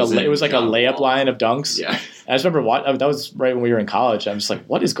just it was like a layup line of dunks. Yeah. I just remember that was right when we were in college. I'm just like,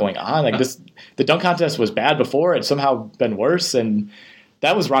 what is going on? Like the dunk contest was bad before. It's somehow been worse. And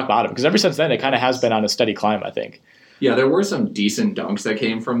that was rock bottom because ever since then, it kind of has been on a steady climb, I think. Yeah, there were some decent dunks that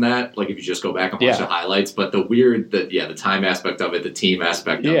came from that. Like if you just go back and watch the highlights, but the time aspect of it, the team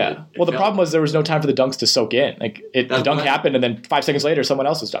aspect of it. Yeah. Well, the problem was there was no time for the dunks to soak in. Like the dunk happened, and then 5 seconds later, someone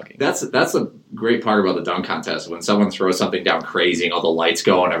else was dunking. That's a great part about the dunk contest. When someone throws something down crazy and all the lights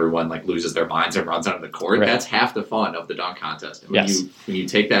go and everyone like loses their minds and runs onto the court, that's half the fun of the dunk contest. And when you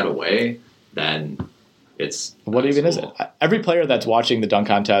take that away, then it's what even is it? Every player that's watching the dunk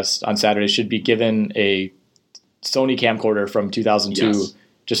contest on Saturday should be given a Sony camcorder from 2002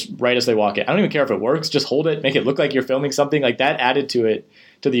 just right as they walk in. I don't even care if it works. Just hold it, make it look like you're filming something. Like that added to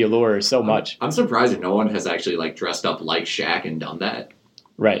the allure so much. I'm surprised that no one has actually like dressed up like Shaq and done that.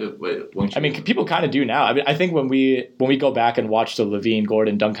 Right. I mean, people kind of do now. I mean, I think when we go back and watch the Levine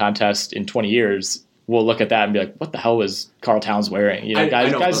Gordon dunk contest in 20 years, we'll look at that and be like, what the hell was Karl Towns wearing? You know,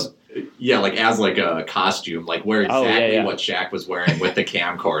 guys. Yeah, like as like a costume, like wear exactly what Shaq was wearing with the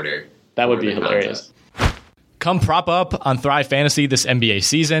camcorder. That would be hilarious. Come prop up on Thrive Fantasy this NBA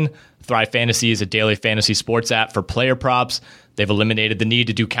season. Thrive Fantasy is a daily fantasy sports app for player props. They've eliminated the need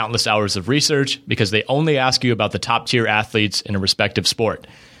to do countless hours of research because they only ask you about the top-tier athletes in a respective sport.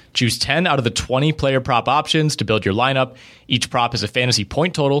 Choose 10 out of the 20 player prop options to build your lineup. Each prop has a fantasy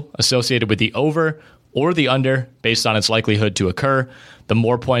point total associated with the over or the under based on its likelihood to occur. The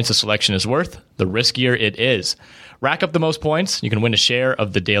more points a selection is worth, the riskier it is. Rack up the most points, you can win a share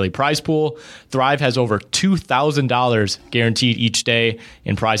of the daily prize pool. Thrive has over $2,000 guaranteed each day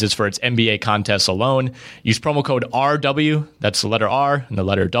in prizes for its NBA contests alone. Use promo code RW, that's the letter R and the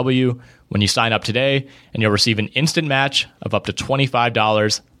letter W, when you sign up today, and you'll receive an instant match of up to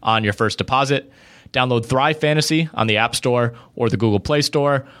 $25 on your first deposit. Download Thrive Fantasy on the App Store or the Google Play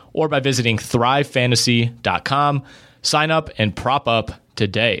Store, or by visiting thrivefantasy.com. Sign up and prop up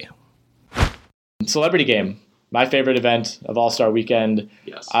today. Celebrity Game, my favorite event of All-Star Weekend.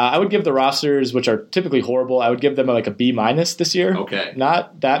 Yes. I would give the rosters, which are typically horrible, I would give them like a B- this year. Okay.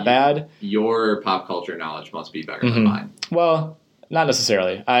 Not that bad. Your pop culture knowledge must be better than mine. Well, not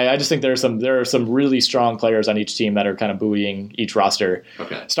necessarily. I just think there are some really strong players on each team that are kind of buoying each roster.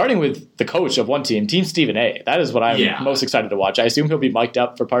 Okay. Starting Starting with the coach of one team, Team Stephen A. That is what I'm most excited to watch. I assume he'll be mic'd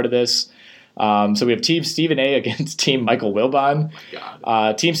up for part of this. So we have Team Stephen A against Team Michael Wilbon.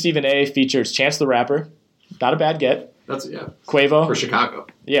 Team Stephen A features Chance the Rapper. Not a bad get. That's Quavo. For Chicago.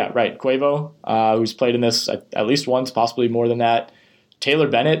 Yeah, right. Quavo, who's played in this at least once, possibly more than that. Taylor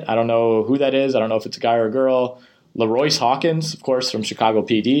Bennett. I don't know who that is. I don't know if it's a guy or a girl. LaRoyce Hawkins, of course, from Chicago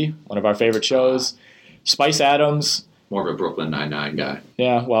PD, one of our favorite shows. Spice Adams. More of a Brooklyn Nine-Nine guy.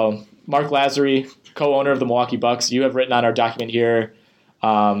 Yeah, well, Mark Lazary, co-owner of the Milwaukee Bucks. You have written on our document here,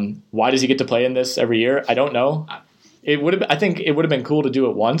 why does he get to play in this every year? I don't know. I think it would have been cool to do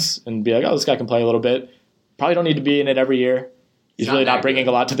it once and be like, oh, this guy can play a little bit. Probably don't need to be in it every year. He's really not bringing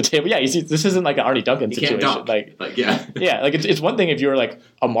a lot to the table. Yeah, this isn't like an Arnie Duncan situation. Can't dunk. Yeah, like it's one thing if you're like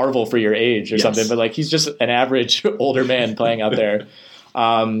a Marvel for your age or something, but like he's just an average older man playing out there.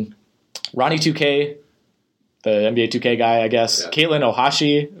 Ronnie 2K, the NBA 2K guy, I guess. Yeah. Caitlin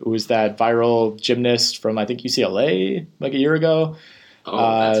Ohashi, who was that viral gymnast from I think UCLA like a year ago. Oh,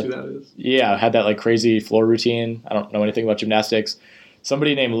 that's who that is. Yeah, had that like crazy floor routine. I don't know anything about gymnastics.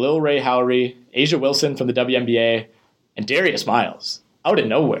 Somebody named Lil Ray Howery, Asia Wilson from the WNBA, and Darius Miles out of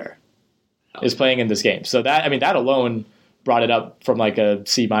nowhere is playing in this game. So that alone brought it up from like a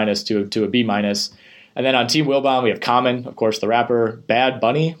C- to a B-. And then on Team Wilbon, we have Common, of course, the rapper, Bad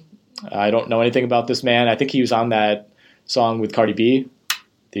Bunny. I don't know anything about this man. I think he was on that song with Cardi B,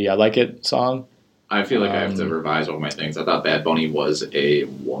 the I Like It song. I feel like I have to revise all my things. I thought Bad Bunny was a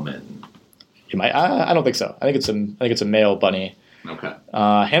woman. You might. I don't think so. I think it's a male bunny. Okay.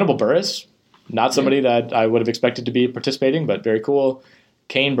 Hannibal Buress, not somebody that I would have expected to be participating, but very cool.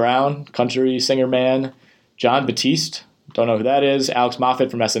 Kane Brown, country singer man. John Batiste, don't know who that is. Alex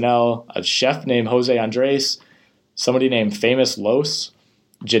Moffat from SNL. A chef named Jose Andres. Somebody named Famous Los.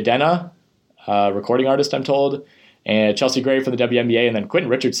 Jadena, recording artist, I'm told. And Chelsea Gray from the WNBA. And then Quentin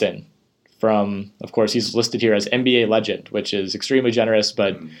Richardson from, of course, he's listed here as NBA legend, which is extremely generous,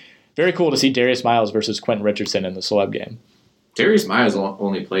 but very cool to see Darius Miles versus Quentin Richardson in the celeb game. Darius Miles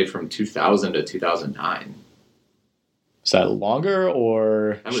only played from 2000 to 2009. Is that longer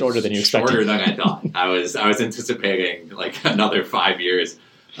or shorter than you expected? Shorter than I thought. I was anticipating like another 5 years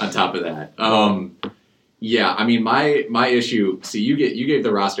on top of that. Yeah, I mean my issue. See, you gave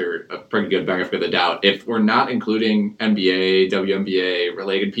the roster a pretty good benefit of the doubt. If we're not including NBA, WNBA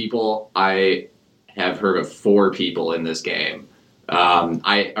related people, I have heard of 4 people in this game.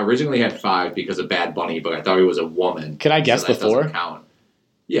 I originally had 5 because of Bad Bunny, but I thought he was a woman. Can I guess the 4? Count.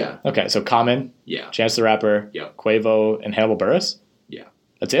 Yeah. Okay, so Common, Chance the Rapper, Quavo, and Hannibal Buress? Yeah.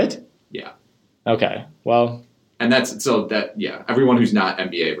 That's it? Yeah. Okay, well. And everyone who's not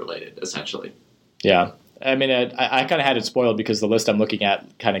NBA related, essentially. Yeah. I mean, I kind of had it spoiled because the list I'm looking at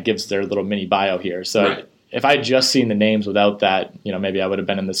kind of gives their little mini bio here. So if I had just seen the names without that, maybe I would have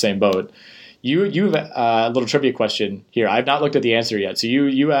been in the same boat. You have a little trivia question here. I've not looked at the answer yet. So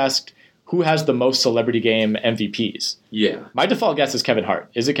you asked who has the most Celebrity Game MVPs? Yeah. My default guess is Kevin Hart.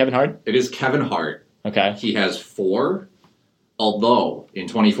 Is it Kevin Hart? It is Kevin Hart. Okay. He has 4, although in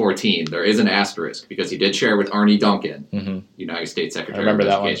 2014 there is an asterisk because he did share with Arnie Duncan, United States Secretary of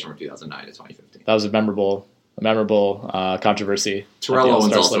Education from 2009 to 2015. That was a memorable controversy. Terrell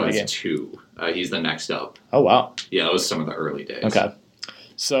Owens also has 2. He's the next up. Oh, wow. Yeah, that was some of the early days. Okay.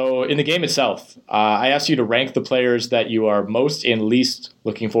 So in the game itself, I asked you to rank the players that you are most and least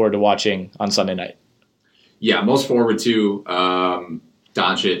looking forward to watching on Sunday night. Yeah, most forward to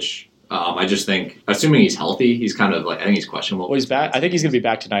Doncic, I just think, assuming he's healthy, he's kind of like, I think he's questionable. Well, he's back. I think he's going to be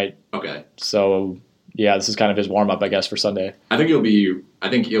back tonight. Okay. So, yeah, this is kind of his warm-up, I guess, for Sunday. I think it'll be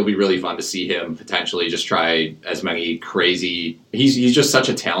really fun to see him potentially just try as many crazy. He's just such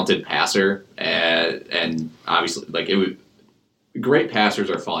a talented passer, and obviously, like great passers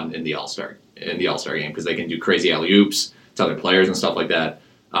are fun in the All-Star game because they can do crazy alley-oops to other players and stuff like that.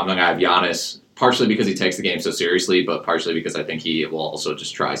 I'm going to have Giannis, partially because he takes the game so seriously, but partially because I think he will also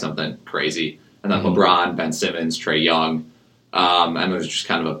just try something crazy. And then LeBron, Ben Simmons, Trae Young. And there's just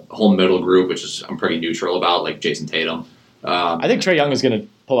kind of a whole middle group, which is I'm pretty neutral about, like Jason Tatum. I think Trae Young is going to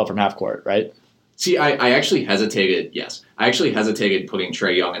pull up from half court, right? See, I actually hesitated. Yes, I actually hesitated putting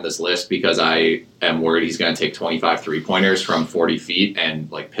Trae Young in this list because I am worried he's going to take 25 3-pointers from 40 feet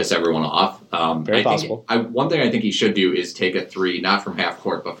and like piss everyone off. Very possible. One thing I think he should do is take a three, not from half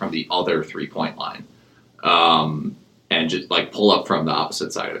court, but from the other 3-point line, and just like pull up from the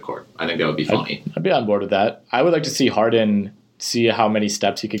opposite side of the court. I think that would be funny. I'd be on board with that. I would like to see Harden see how many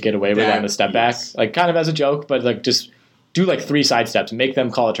steps he could get away with on the step back, like kind of as a joke, but like just do like 3 side steps, make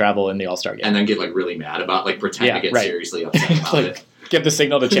them call a travel in the All-Star game. And then get like really mad about like pretend to get seriously upset about like, it. Give the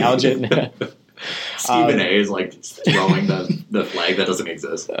signal to challenge it. Stephen A is like throwing the flag that doesn't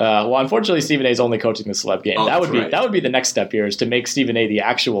exist. Well, unfortunately, Stephen A is only coaching the celeb game. Oh, that would be right. that would be the next step here, is to make Stephen A the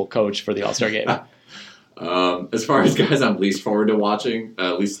actual coach for the All-Star game. As far as guys I'm least forward to watching,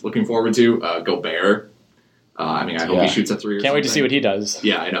 least looking forward to, Gobert. I hope he shoots a 3 or Can't wait to see what he does.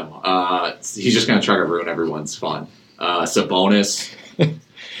 Yeah, I know. He's just going to try to ruin everyone's fun. Sabonis.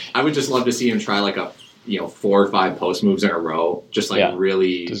 I would just love to see him try like a 4 or 5 post moves in a row. Just like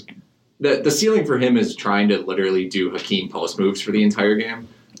really. The ceiling for him is trying to literally do Hakeem post moves for the entire game.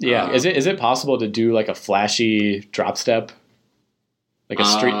 Yeah, is it possible to do like a flashy drop step, like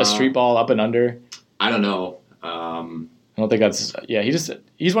a street ball up and under? I don't know. I don't think that's. Yeah,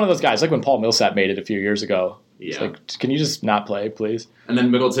 he's one of those guys. Like when Paul Millsap made it a few years ago. Yeah. It's like, can you just not play, please? And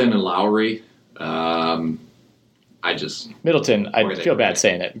then Middleton and Lowry. Middleton, I feel bad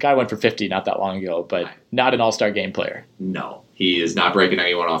saying it. Guy went for 50 not that long ago, but not an All-Star game player. No, he is not breaking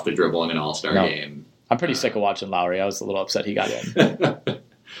anyone off the dribble in an All-Star game. I'm pretty sick of watching Lowry. I was a little upset he got in.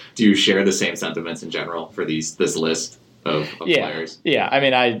 Do you share the same sentiments in general for this list of players? Yeah, I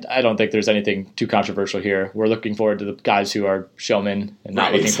mean, I don't think there's anything too controversial here. We're looking forward to the guys who are showmen and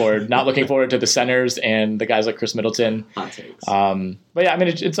not looking forward to the centers and the guys like Chris Middleton. Hot takes. But yeah, I mean,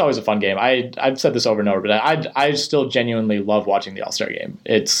 it's always a fun game. I've said this over and over, but I still genuinely love watching the All-Star game.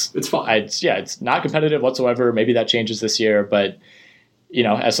 It's fun. It's not competitive whatsoever. Maybe that changes this year, but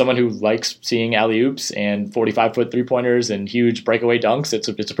as someone who likes seeing alley-oops and 45-foot 3-pointers and huge breakaway dunks, it's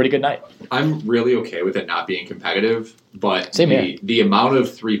a pretty good night. I'm really okay with it not being competitive, but Same the amount of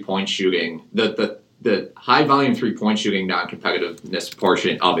 3-point shooting, the high-volume 3-point shooting non-competitiveness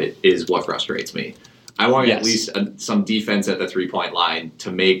portion of it is what frustrates me. I want at least some defense at the 3-point line to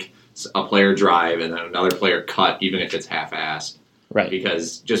make a player drive and then another player cut, even if it's half-assed. Right.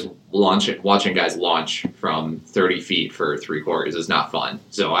 Because just watching guys launch from 30 feet for 3 quarters is not fun.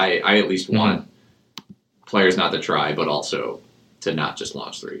 So I at least want players not to try, but also to not just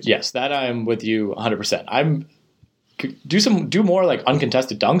launch threes. Yes, that I'm with you 100%. Do more like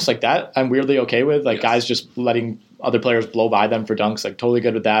uncontested dunks like that. I'm weirdly okay with guys just letting other players blow by them for dunks. Like totally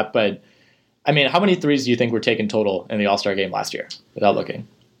good with that. But I mean, how many threes do you think were taken total in the All-Star game last year without looking?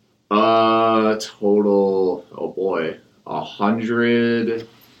 Total. Oh boy.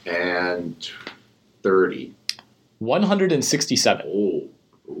 130. 167. Ooh.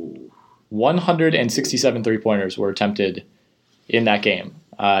 167 3-pointers were attempted in that game.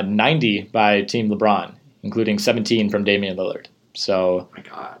 90 by Team LeBron, including 17 from Damian Lillard. So my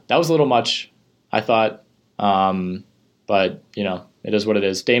God, that was a little much, I thought. But, it is what it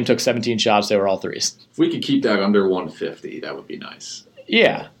is. Dame took 17 shots. They were all threes. If we could keep that under 150, that would be nice.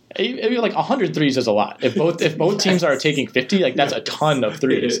 Yeah. Like 100 threes is a lot. If both teams are taking 50, that's a ton of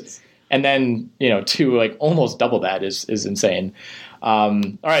threes. And then, to almost double that is insane. All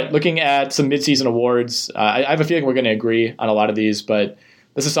right, looking at some midseason awards, I have a feeling we're going to agree on a lot of these, but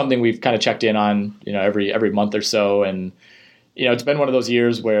this is something we've kind of checked in on, every month or so. And, it's been one of those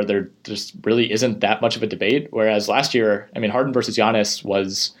years where there just really isn't that much of a debate. Whereas last year, Harden versus Giannis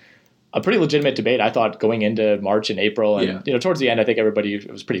was a pretty legitimate debate, I thought, going into March and April. And, towards the end, I think it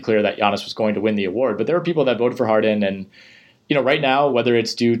was pretty clear that Giannis was going to win the award. But there were people that voted for Harden. And, right now, whether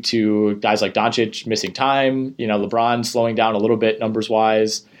it's due to guys like Doncic missing time, LeBron slowing down a little bit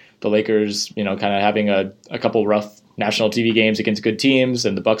numbers-wise, the Lakers, kind of having a couple rough national TV games against good teams,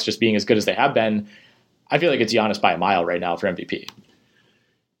 and the Bucks just being as good as they have been, I feel like it's Giannis by a mile right now for MVP.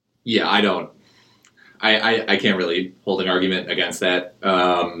 Yeah, I don't I can't really hold an argument against that.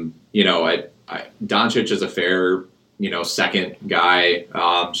 Doncic is a fair, second guy,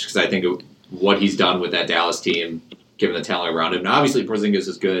 just because I think what he's done with that Dallas team, given the talent around him. Now, obviously, Porzingis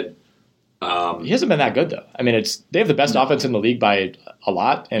is good. He hasn't been that good, though. I mean, they have the best offense in the league by a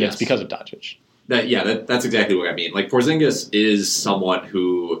lot, and Yes. it's because of Doncic. That's exactly what I mean. Like, Porzingis is someone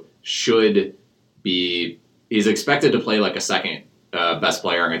who he's expected to play like a second best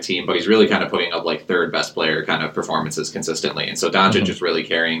player on a team, but he's really kind of putting up like third best player kind of performances consistently. And so Doncic is really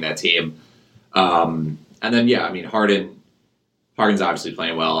carrying that team. And then, Harden's obviously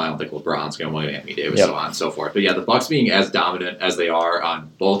playing well. I don't think LeBron's going to win Anthony Davis, so on and so forth. But yeah, the Bucks being as dominant as they are on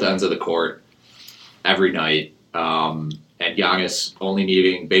both ends of the court every night, and Giannis only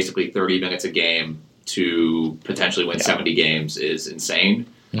needing basically 30 minutes a game to potentially win 70 games is insane.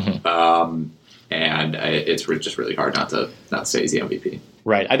 And it's just really hard not to say he's the MVP.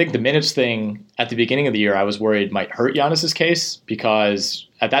 Right. I think the minutes thing at the beginning of the year, I was worried might hurt Giannis's case, because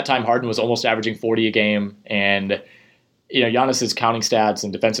at that time Harden was almost averaging 40 a game, and Giannis's counting stats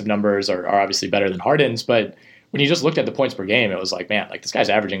and defensive numbers are obviously better than Harden's, but when you just looked at the points per game, it was like, man, like this guy's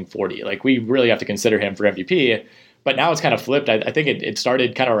averaging 40. Like we really have to consider him for MVP. But now it's kind of flipped. I think it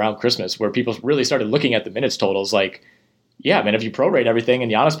started kind of around Christmas, where people really started looking at the minutes totals like, yeah, man, if you prorate everything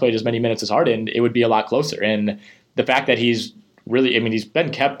and Giannis played as many minutes as Harden, it would be a lot closer. And the fact that he's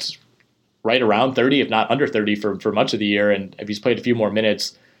been kept right around 30, if not under 30 for much of the year. And if he's played a few more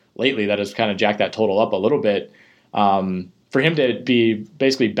minutes lately, that has kind of jacked that total up a little bit. For him to be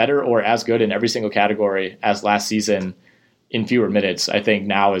basically better or as good in every single category as last season in fewer minutes, I think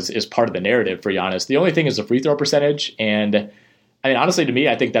now is part of the narrative for Giannis. The only thing is the free throw percentage. And I mean, honestly, to me,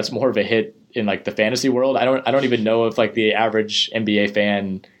 I think that's more of a hit in like the fantasy world. I don't even know if like the average NBA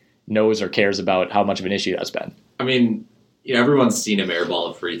fan knows or cares about how much of an issue that's been. I mean, everyone's seen him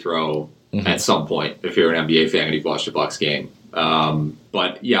airball a free throw at some point if you're an NBA fan and you've watched a Bucks game.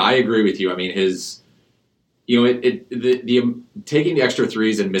 But yeah, I agree with you. I mean, taking the extra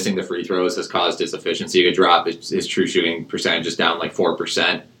threes and missing the free throws has caused his efficiency to drop. His true shooting percentage is down like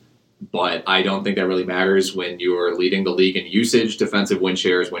 4%. But I don't think that really matters when you're leading the league in usage, defensive win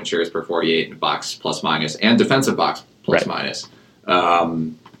shares per 48, and box plus minus, and defensive box plus minus.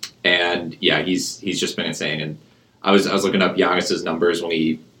 And yeah, he's just been insane. And I was looking up Giannis's numbers when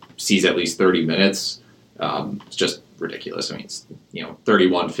he sees at least 30 minutes. It's just ridiculous. I mean, it's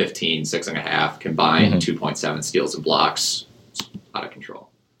 31, 15, 6.5 combined, 2.7 steals and blocks. It's out of control.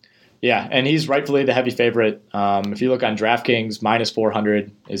 Yeah, and he's rightfully the heavy favorite. If you look on DraftKings, minus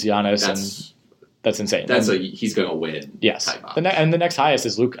 400 is Giannis, and that's insane. He's going to win. Yes, and the next highest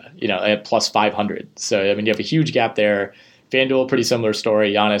is Luka, at plus 500. So I mean, you have a huge gap there. FanDuel, pretty similar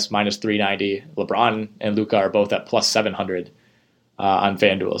story. Giannis minus 390. LeBron and Luka are both at plus 700 on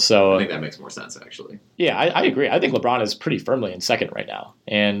FanDuel. So I think that makes more sense, actually. Yeah, I agree. I think LeBron is pretty firmly in second right now.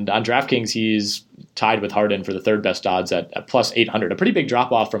 And on DraftKings, he's tied with Harden for the third best odds at plus 800. A pretty big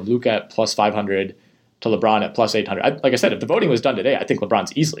drop-off from Luka at plus 500 to LeBron at plus 800. Like I said, if the voting was done today, I think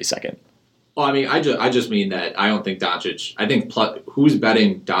LeBron's easily second. Well, I mean, I just mean that I don't think Doncic. I think who's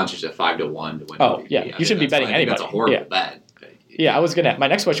betting Doncic at 5-1 to win? Oh, yeah, you shouldn't be betting anybody. That's a horrible bet. Yeah, my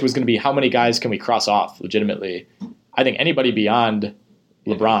next question was going to be how many guys can we cross off legitimately? I think anybody beyond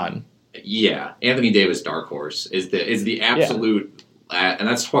LeBron. Yeah, Anthony Davis, dark horse is the absolute, and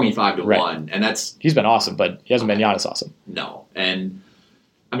that's 25-1, and he's been awesome, but he hasn't been Giannis awesome. No, and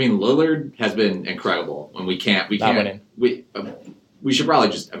I mean Lillard has been incredible. When we can't winning. We should probably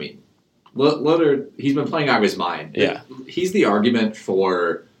just. I mean, Lillard, he's been playing out of his mind. Yeah, he's the argument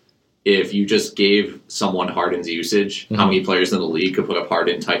for if you just gave someone Harden's usage, how many players in the league could put up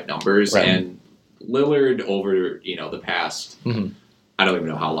Harden type numbers, and Lillard over the past. I don't even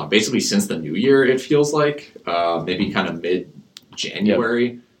know how long. Basically, since the new year, it feels like maybe kind of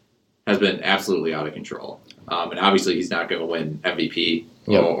mid-January has been absolutely out of control. And obviously, he's not going to win MVP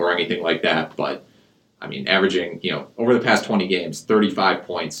or anything like that. But I mean, averaging over the past 20 games, 35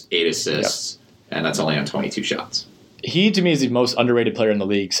 points, 8 assists, and that's only on 22 shots. He to me is the most underrated player in the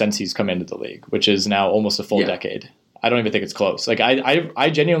league since he's come into the league, which is now almost a full decade. I don't even think it's close. Like I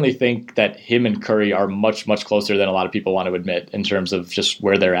genuinely think that him and Curry are much, much closer than a lot of people want to admit in terms of just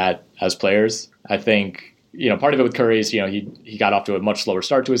where they're at as players. I think, part of it with Curry is, he got off to a much slower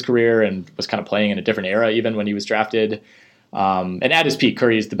start to his career and was kind of playing in a different era even when he was drafted. And at his peak,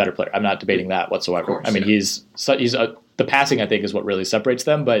 Curry is the better player. I'm not debating that whatsoever. Course, I mean, the passing, I think, is what really separates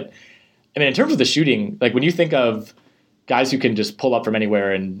them. But I mean, in terms of the shooting, like when you think of guys who can just pull up from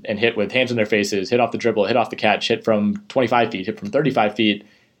anywhere and hit with hands in their faces, hit off the dribble, hit off the catch, hit from 25 feet, hit from 35 feet.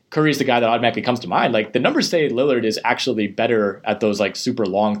 Curry's the guy that automatically comes to mind. Like the numbers say Lillard is actually better at those like super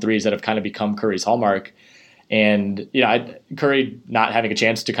long threes that have kind of become Curry's hallmark. And, Curry not having a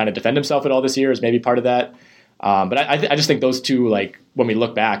chance to kind of defend himself at all this year is maybe part of that. But I just think those two, like when we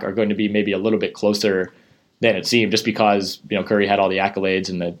look back, are going to be maybe a little bit closer than it seemed, just because, Curry had all the accolades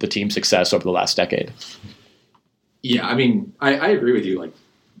and the team success over the last decade. Yeah, I mean, I agree with you. Like,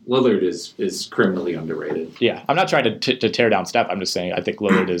 Lillard is criminally underrated. Yeah, I'm not trying to tear down Steph. I'm just saying I think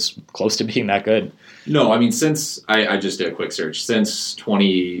Lillard is close to being that good. No, I mean, since I just did a quick search. Since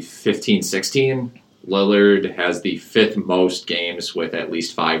 2015-16, Lillard has the 5th most games with at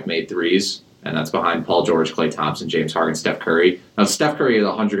least 5 made threes, and that's behind Paul George, Klay Thompson, James Harden, Steph Curry. Now, Steph Curry is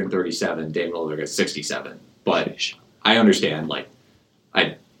 137, Dame Lillard is 67. But I understand, like,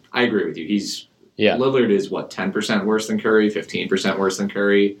 I agree with you. Lillard is, 10% worse than Curry, 15% worse than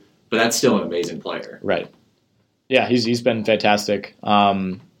Curry, but that's still an amazing player. Right. Yeah, he's been fantastic.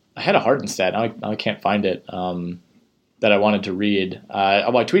 I had a Harden stat. Now I can't find it that I wanted to read. I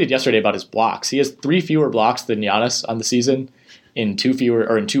tweeted yesterday about his blocks. He has 3 fewer blocks than Giannis on the season in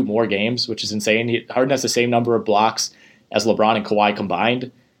 2 more games, which is insane. Harden has the same number of blocks as LeBron and Kawhi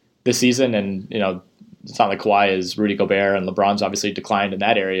combined this season, and it's not like Kawhi is Rudy Gobert, and LeBron's obviously declined in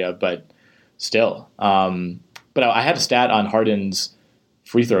that area, but still. But I had a stat on Harden's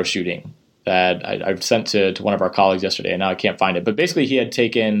free throw shooting that I sent to one of our colleagues yesterday, and now I can't find it. But basically he had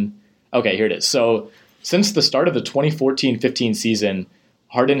taken – okay, here it is. So since the start of the 2014-15 season,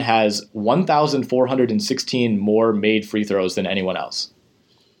 Harden has 1,416 more made free throws than anyone else.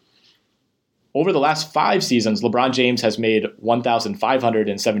 Over the last 5 seasons, LeBron James has made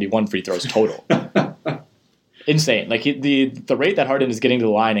 1,571 free throws total. Insane. Like the rate that Harden is getting to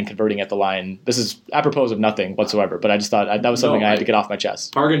the line and converting at the line, this is apropos of nothing whatsoever, but I just thought that was something I had to get off my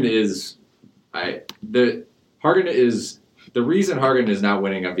chest. The reason Harden is not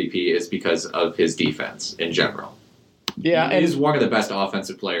winning MVP is because of his defense in general. Yeah, he is one of the best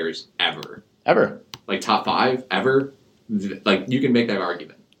offensive players ever. Ever. Like top 5 ever. Like you can make that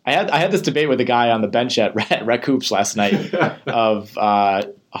argument. I had this debate with a guy on the bench at Rec Hoops last night of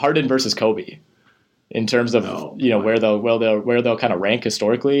Harden versus Kobe in terms of where they'll kind of rank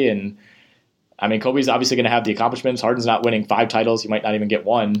historically. And I mean, Kobe's obviously going to have the accomplishments. Harden's not winning 5 titles. He might not even get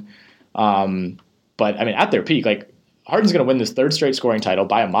 1. But I mean, at their peak, like Harden's going to win this 3rd straight scoring title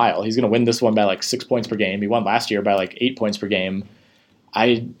by a mile. He's going to win this one by like 6 points per game. He won last year by like 8 points per game.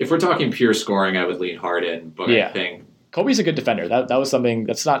 If we're talking pure scoring, I would lean Harden, but I think Kobe's a good defender. That was something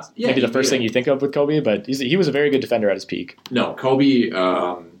that's not maybe the first thing you think of with Kobe, but he was a very good defender at his peak. No, Kobe,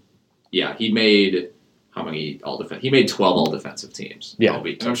 he made how many he made 12 all defensive teams. Yeah,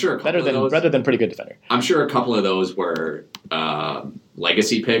 Kobe. And I'm sure better than pretty good defender. I'm sure a couple of those were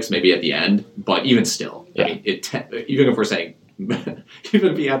legacy picks, maybe at the end, but even still, I mean, even if we're saying even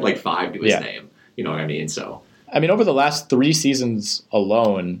if he had like 5 to his name, you know what I mean. So I mean, over the last 3 seasons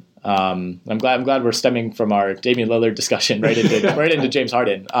alone. I'm glad we're stemming from our Damian Lillard discussion right into James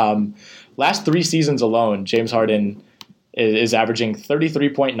Harden. Last 3 seasons alone, James Harden is averaging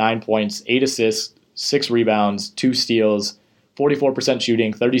 33.9 points, 8 assists, 6 rebounds, 2 steals, 44%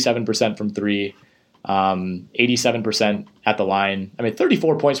 shooting, 37% from 3, 87% at the line. I mean,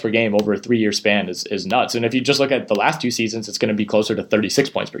 34 points per game over a 3-year span is nuts. And if you just look at the last 2 seasons, it's going to be closer to 36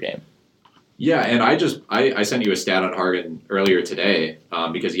 points per game. Yeah, and I sent you a stat on Harden earlier today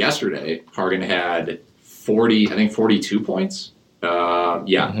because yesterday Harden had 42 points.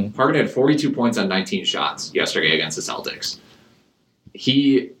 Harden had 42 points on 19 shots yesterday against the Celtics.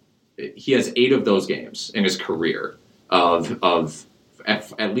 He has 8 of those games in his career of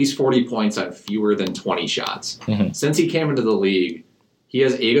at least 40 points on fewer than 20 shots. Mm-hmm. Since he came into the league, he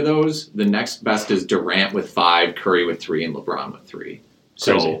has 8 of those. The next best is Durant with 5, Curry with 3, and LeBron with 3.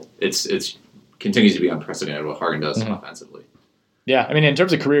 So it's continues to be unprecedented what Harden does offensively. Yeah, I mean, in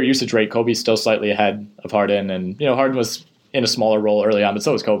terms of career usage rate, Kobe's still slightly ahead of Harden, and Harden was in a smaller role early on, but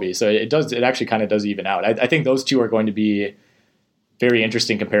so was Kobe. So it actually kind of does even out. I think those two are going to be very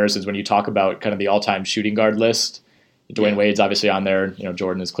interesting comparisons when you talk about kind of the all-time shooting guard list. Dwayne Wade's obviously on there.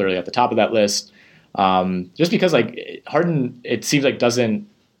 Jordan is clearly at the top of that list. Just because like Harden, it seems like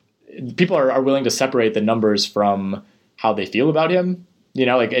people are willing to separate the numbers from how they feel about him.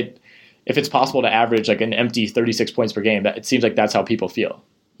 If it's possible to average like an empty 36 points per game, it seems like that's how people feel.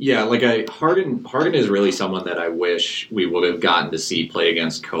 Yeah, like Harden is really someone that I wish we would have gotten to see play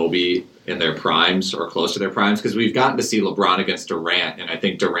against Kobe in their primes or close to their primes, because we've gotten to see LeBron against Durant, and I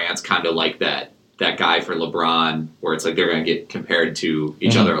think Durant's kind of like that guy for LeBron, where it's like they're going to get compared to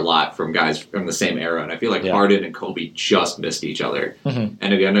each other a lot from guys from the same era, and I feel like Harden and Kobe just missed each other. And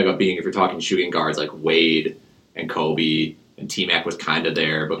it ended up being, if you're talking shooting guards, like Wade and Kobe and T-Mac was kind of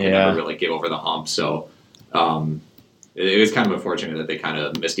there, but could never really get over the hump. So it was kind of unfortunate that they kind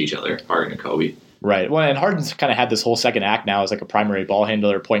of missed each other, Harden and Kobe. Right. Well, and Harden's kind of had this whole second act now as like a primary ball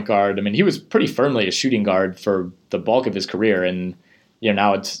handler, point guard. I mean, he was pretty firmly a shooting guard for the bulk of his career, and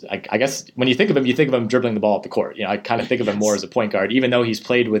now it's I guess when you think of him dribbling the ball up the court. I kind of think of him more as a point guard, even though he's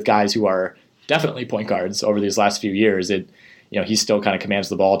played with guys who are definitely point guards over these last few years. He still kind of commands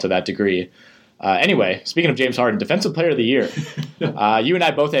the ball to that degree. Anyway, speaking of James Harden, Defensive Player of the Year. You and I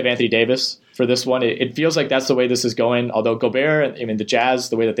both have Anthony Davis for this one. It feels like that's the way this is going. Although Gobert, the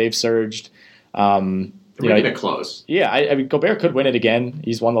Jazz, the way that they've surged. They're making it close. Yeah, I mean, Gobert could win it again.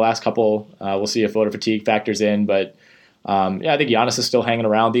 He's won the last couple. We'll see if voter fatigue factors in, but I think Giannis is still hanging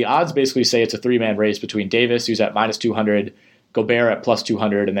around. The odds basically say it's a 3-man race between Davis, who's at -200, Gobert at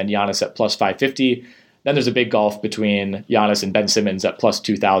 +200, and then Giannis at +550. Then there's a big gulf between Giannis and Ben Simmons at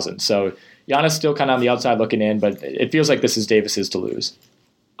 +2,000. So Giannis still kind of on the outside looking in, but it feels like this is Davis's to lose.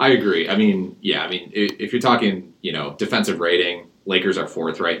 I agree. If you're talking, defensive rating, Lakers are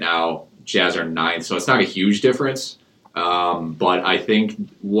 4th right now. Jazz are 9th, so it's not a huge difference. But I think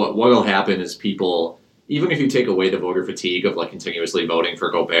what will happen is people, even if you take away the voter fatigue of continuously voting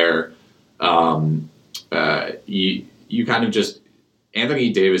for Gobert, you kind of just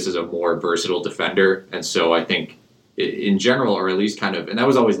Anthony Davis is a more versatile defender, and so I think in general, or at least kind of, and that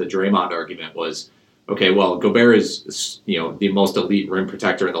was always the Draymond argument was, okay, well, Gobert is the most elite rim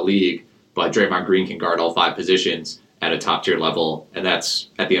protector in the league, but Draymond Green can guard all 5 positions at a top tier level, and that's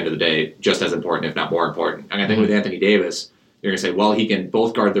at the end of the day just as important, if not more important. And I think with Anthony Davis, you're going to say, well, he can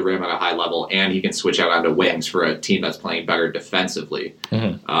both guard the rim at a high level and he can switch out onto wings for a team that's playing better defensively.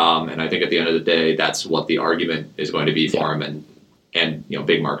 And I think at the end of the day, that's what the argument is going to be for him. And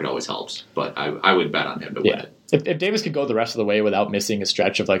big market always helps, but I would bet on him to win it. If Davis could go the rest of the way without missing a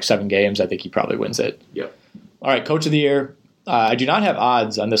stretch of 7 games, I think he probably wins it. Yep. All right, Coach of the Year. I do not have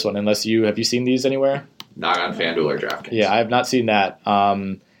odds on this one unless have you seen these anywhere? Not on FanDuel or DraftKings. Yeah, I have not seen that.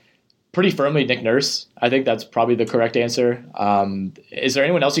 Pretty firmly Nick Nurse. I think that's probably the correct answer. Is there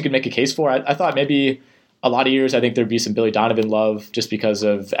anyone else you could make a case for? I thought maybe a lot of years I think there'd be some Billy Donovan love just because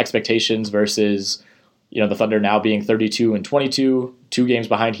of expectations versus the Thunder now being 32-22, 2 games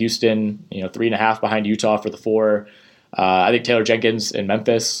behind Houston, 3.5 behind Utah for the 4. I think Taylor Jenkins in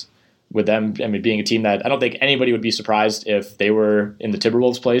Memphis with them, being a team that I don't think anybody would be surprised if they were in the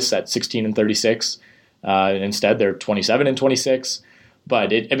Timberwolves' place at 16-36. Instead, they're 27-26.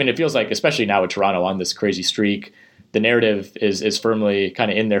 But it feels like, especially now with Toronto on this crazy streak, the narrative is firmly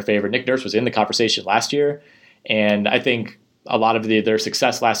kind of in their favor. Nick Nurse was in the conversation last year, and I think a lot of their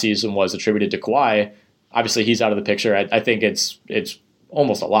success last season was attributed to Kawhi. Obviously, he's out of the picture. I think it's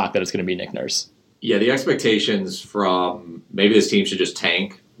almost a lock that it's going to be Nick Nurse. Yeah, the expectations from maybe this team should just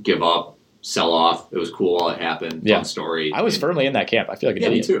tank, give up, sell off. It was cool while it happened. Fun story. I was firmly in that camp. I feel like an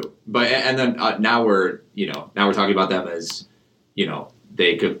idiot. Me too. But and then now we're talking about them as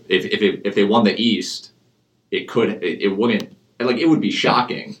they could if they won the East, it would be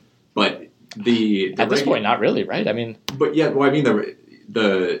shocking. But at this point, not really, right? But yeah, well,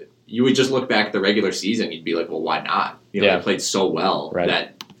 the you would just look back at the regular season, you'd be like, well, why not? They played so well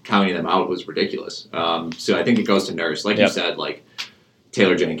that counting them out was ridiculous. So I think it goes to Nurse. Like you said,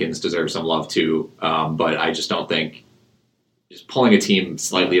 Taylor Jenkins deserves some love too, but I just don't think just pulling a team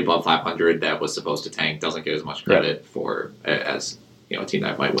slightly above 500 that was supposed to tank doesn't get as much credit for as a team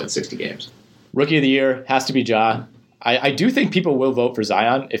that might win 60 games. Rookie of the Year has to be Ja. I do think people will vote for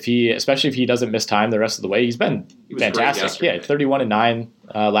Zion especially if he doesn't miss time the rest of the way. He was fantastic. Yeah, 31-9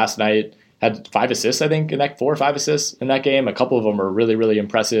 last night. Had 5 assists, I think, in that 4 or 5 assists in that game. A couple of them are really, really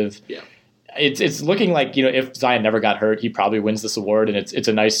impressive. Yeah. It's looking like if Zion never got hurt, he probably wins this award, and it's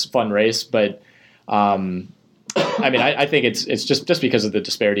a nice, fun race. But I think it's just because of the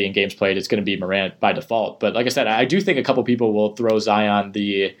disparity in games played, it's going to be Morant by default. But like I said, I do think a couple people will throw Zion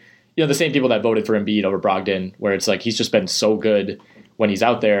the same people that voted for Embiid over Brogdon, where it's like he's just been so good when he's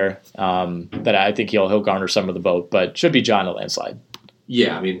out there that I think he'll garner some of the vote. But should be John a landslide.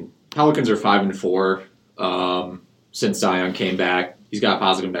 Yeah, Pelicans are 5-4 since Zion came back. He's got a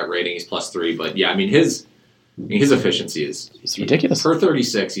positive net rating. He's +3, but yeah, his efficiency is ridiculous. Per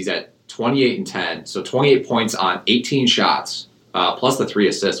 36, he's at 28-10, so 28 points on 18 shots, plus the 3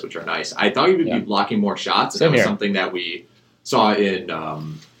 assists, which are nice. I thought he would be blocking more shots. And that was something that we saw in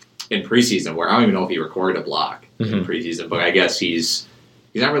preseason, where I don't even know if he recorded a block in preseason, but I guess he's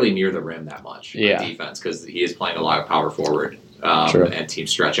not really near the rim that much on defense because he is playing a lot of power forward and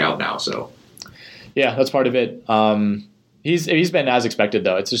teams stretch out now. So yeah, that's part of it. He's been as expected,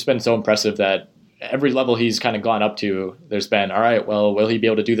 though. It's just been so impressive that every level he's kind of gone up to, there's been, all right, well, will he be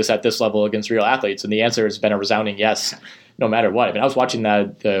able to do this at this level against real athletes? And the answer has been a resounding yes. no matter what. I mean, I was watching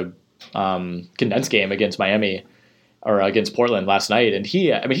the condensed game against Miami or against Portland last night, and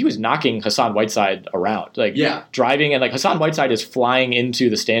he was knocking Hassan Whiteside around, driving, and like Hassan Whiteside is flying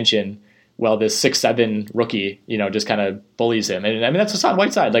into the stanchion while this 6'7" rookie, just kind of bullies him. And I mean, that's Hassan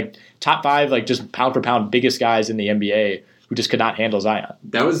Whiteside, like top 5, like just pound for pound biggest guys in the NBA who just could not handle Zion.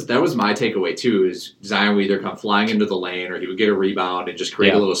 That was my takeaway too, is Zion would either come flying into the lane or he would get a rebound and just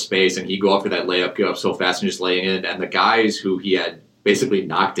create a little space, and he'd go up for that layup, go up so fast and just lay in. And the guys who he had basically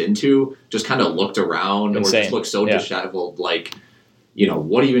knocked into just kind of looked around or just looked so disheveled, like,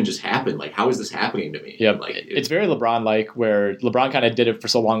 what even just happened? Like, how is this happening to me? Yeah, like, it's very LeBron-like, where LeBron kind of did it for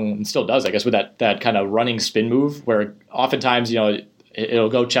so long and still does, I guess, with that kind of running spin move where oftentimes, it'll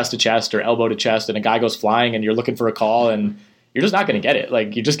go chest to chest or elbow to chest, and a guy goes flying and you're looking for a call and you're just not going to get it.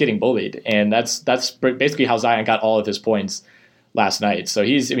 Like, you're just getting bullied. And that's basically how Zion got all of his points last night. So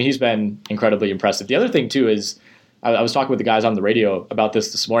he's been incredibly impressive. The other thing too is, I was talking with the guys on the radio about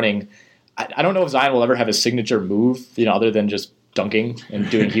this morning. I don't know if Zion will ever have his signature move, other than just dunking and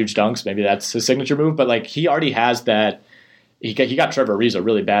doing huge dunks. Maybe that's his signature move, but like he already has that. He got Trevor Ariza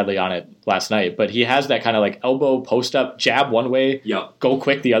really badly on it last night, but he has that kind of like elbow post up, jab one way, go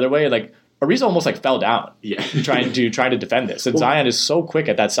quick the other way. Like Ariza almost like fell down, trying to defend this. And Zion is so quick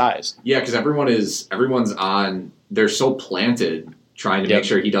at that size. Yeah, because everyone's on. They're so planted trying to make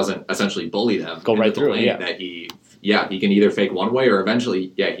sure he doesn't essentially bully them. Go right through it. That he can either fake one way or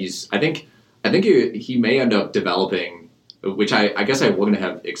eventually, I think he may end up developing, which I guess I wouldn't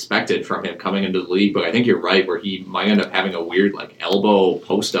have expected from him coming into the league, but I think you're right, where he might end up having a weird like elbow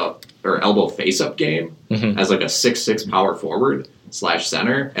post up or elbow face up game as like a 6'6" power forward /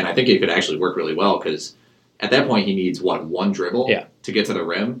 center, and I think it could actually work really well, because at that point he needs one dribble to get to the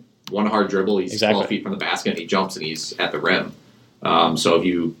rim, one hard dribble, he's 12 feet from the basket, and he jumps and he's at the rim. So if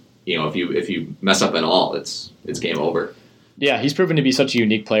you mess up at all, it's game over. Yeah, he's proven to be such a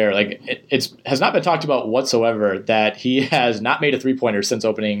unique player. Like it has not been talked about whatsoever that he has not made a 3-pointer since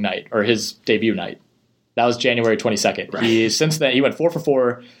opening night or his debut night. That was January 22nd. Right. Since then he went 4 for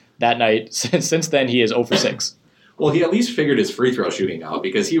 4 that night. Since then he is 0 for 6. Well, he at least figured his free throw shooting out,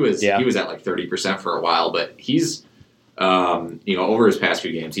 because he was at like 30% for a while, but he's over his past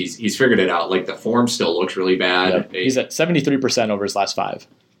few games he's figured it out. Like the form still looks really bad. Yep. He's at 73% over his last 5.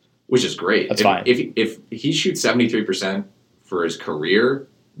 Which is great. That's fine. If he shoots 73% for his career,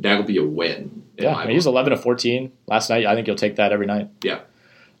 that'll be a win. Yeah, he was 11 of 14 last night. I think you'll take that every night. Yeah.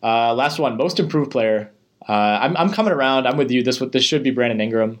 Last one, most improved player. I'm coming around. I'm with you. This should be Brandon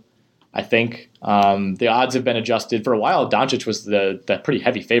Ingram, I think. The odds have been adjusted. For a while, Doncic was the pretty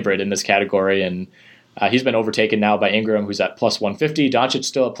heavy favorite in this category, and he's been overtaken now by Ingram, who's at plus 150. Doncic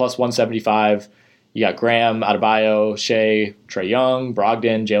still at plus 175. You got Graham, Adebayo, Shea, Trae Young,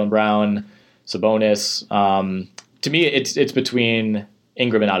 Brogdon, Jaylen Brown, Sabonis. To me, it's between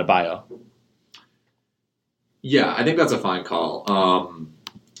Ingram and Adebayo. Yeah, I think that's a fine call.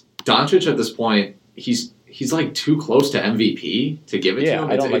 Doncic at this point, he's like too close to MVP to give it to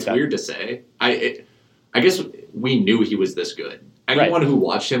him. It's weird to say. I guess we knew he was this good. Anyone who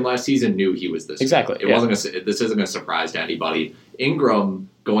watched him last season knew he was this good. Exactly. This isn't a surprise to anybody. Ingram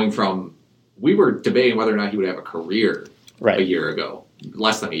going from, we were debating whether or not he would have a career a year ago,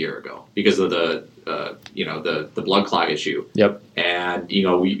 less than a year ago, because of the blood clot issue. Yep. And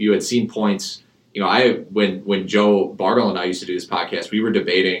you had seen points. When Joe Bartle and I used to do this podcast, we were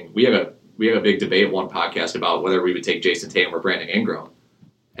debating. We had a big debate one podcast about whether we would take Jason Tatum or Brandon Ingram.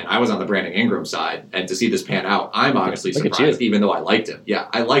 And I was on the Brandon Ingram side, and to see this pan out, I'm honestly surprised, even though I liked him. Yeah,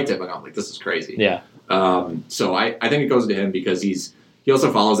 I liked him, and I'm like, this is crazy. Yeah. So I think it goes to him because he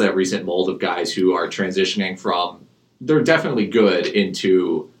also follows that recent mold of guys who are transitioning from, they're definitely good,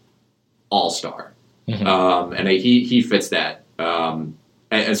 into all-star. Mm-hmm. And he fits that. And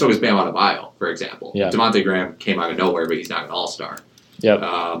so does Bam Adebayo, for example. Yeah. Devontae Graham came out of nowhere, but he's not an all-star. Yep.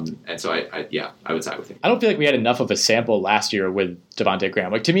 And so I would side with him. I don't feel like we had enough of a sample last year with Devontae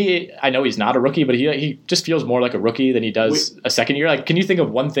Graham. Like, to me, I know he's not a rookie, but he just feels more like a rookie than he does a second year. Like, can you think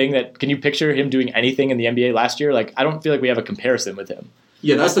of one thing can you picture him doing anything in the NBA last year? Like, I don't feel like we have a comparison with him.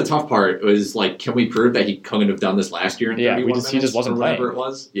 Yeah, that's the tough part. Was like, can we prove that he couldn't have done this last year? In 31 minutes, he just wasn't playing. Whatever it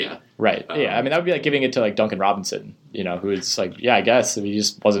was. Yeah. Right. Yeah. I mean, that would be like giving it to like Duncan Robinson, who is like, yeah, I guess he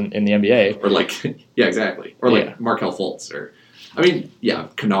just wasn't in the NBA. Or like, yeah, exactly. Or like Markelle Fultz, or I mean, yeah,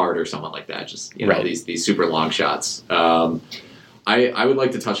 Kennard or someone like that. Just these super long shots. I would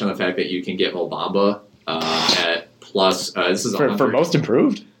like to touch on the fact that you can get Mo Bamba at plus. This is for most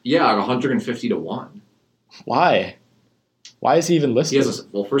improved. Yeah, 150 to 1. Why? Why is he even listed?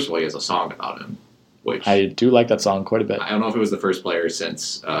 First of all, he has a song about him, which I do like that song quite a bit. I don't know if it was the first player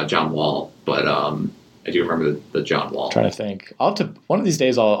since John Wall, but I do remember the John Wall. I'm trying to think. One of these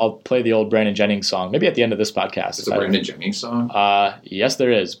days I'll play the old Brandon Jennings song. Maybe at the end of this podcast. Is it a Brandon Jennings song? Yes,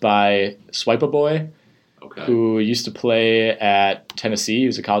 there is, by Swipe-A-Boy, who used to play at Tennessee. He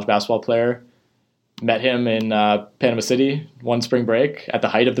was a college basketball player. Met him in Panama City one spring break at the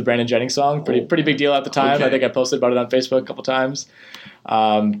height of the Brandon Jennings song. Pretty big deal at the time. Okay. I think I posted about it on Facebook a couple times.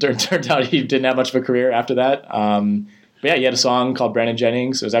 Turned out he didn't have much of a career after that. But yeah, he had a song called Brandon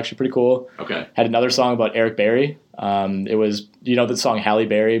Jennings. It was actually pretty cool. Okay. Had another song about Eric Berry. It was, the song Halle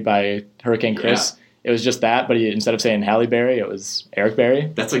Berry by Hurricane Chris? Yeah. It was just that, but instead of saying Halle Berry, it was Eric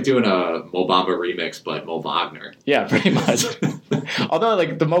Berry. That's like doing a Mo Bamba remix, but Mo Wagner. Yeah, pretty much. Although,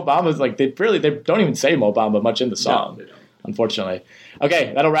 like, the Mo Bambas, like, they don't even say Mo Bamba much in the song, no, unfortunately.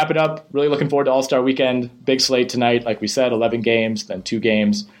 Okay, that'll wrap it up. Really looking forward to All-Star Weekend. Big slate tonight, like we said, 11 games, then 2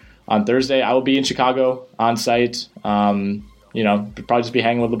 games. On Thursday, I will be in Chicago on site. Probably just be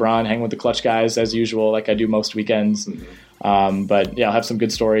hanging with LeBron, hanging with the Clutch guys as usual, like I do most weekends. Mm-hmm. But yeah, I'll have some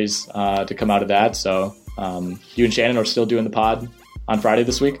good stories to come out of that. So you and Shannon are still doing the pod on Friday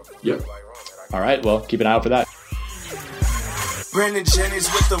this week? Yep. All right, well, keep an eye out for that. Brandon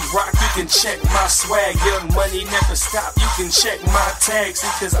Jennings with the rock, you can check my swag. Young Money never stop, you can check my tags.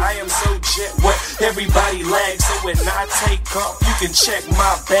 Because I am so jet wet, everybody lags. So when I take off, you can check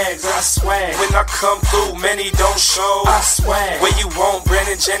my bags. I swag, when I come through, many don't show. I swag, where you want,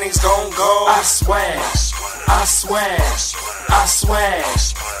 Brandon Jennings gon' go. I swag, I swag, I swag,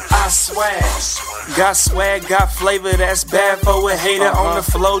 I swag. Got swag, got flavor, that's bad for a hater. On the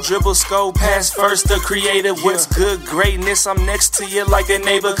flow, dribble, score, pass first, the creator. What's good, greatness, I'm next to you like a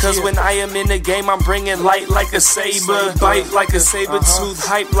neighbor. Cause when I am in the game, I'm bringing light like a saber. Bite like a saber tooth,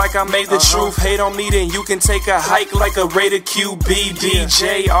 hype like I made the truth. Hate on me, then you can take a hike like a rated QB.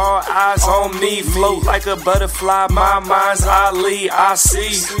 DJ, all eyes on me. Float like a butterfly, my mind's Ali. I see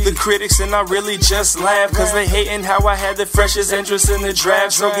the critics and I really just laugh. Cause they hating how I had the freshest entrance in the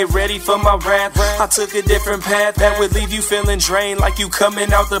draft. So get ready for my wrath. I took a different path that would leave you feeling drained like you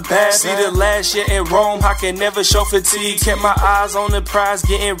coming out the bath. See the last year in Rome, I can never show fatigue. Kept my eyes on the prize,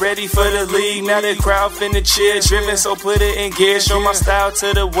 getting ready for the league. Now the crowd finna cheer, driven, so put it in gear. Show my style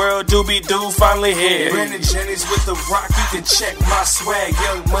to the world, doobie-doo, finally here. Brandon Jennings with the rock, you can check my swag.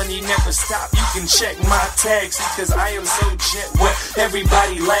 Young Money never stop, you can check my tags. Because I am so jet wet,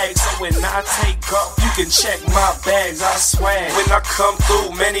 everybody lags. So when I take off, you can check my bags. I swag, when I come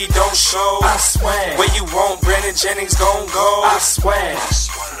through, many don't show. I swag, where you want, Brandon Jennings gon' go. I swag,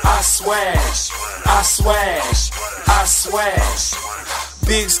 I swag, I swag, I swag.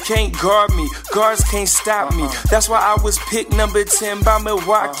 Bigs can't guard me, guards can't stop me. That's why I was picked number 10 by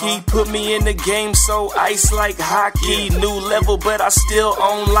Milwaukee. Put me in the game so ice like hockey. New level, but I still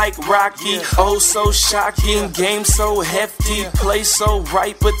own like Rocky. Oh, so shocking, game so hefty. Play so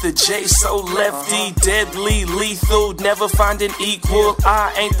right, but the J so lefty. Deadly, lethal, never find an equal.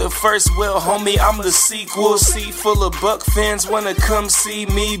 I ain't the first, well, homie, I'm the sequel. Seat full of Buck fans wanna come see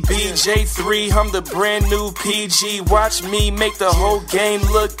me. BJ3, I'm the brand new PG. Watch me make the whole game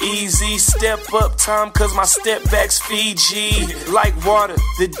look easy. Step up time, cause my step back's Fiji. Like water,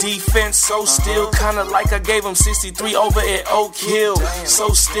 the defense so still. Kinda like I gave him 63 over at Oak Hill. So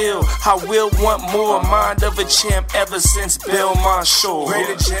still, I will want more. Mind of a champ ever since Belmont Shore.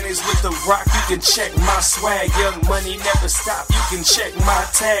 Brandon Jennings with the rock, you can check my swag. Young Money never stop, you can check my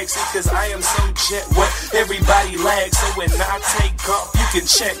tags. Cause I am so jet wet, everybody lags. So when I take off, you can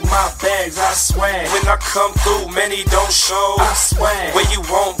check my bags. I swag, when I come through, many don't show. I swag, where you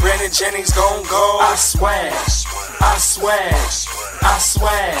want, Brandon Jennings gon' go. I swag, I swag, I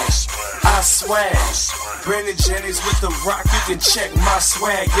swag, I swag. Brandon Jennings with the rock, you can check my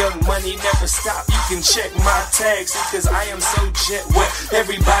swag. Young Money never stop, you can check my tags. Cause I am so jet wet,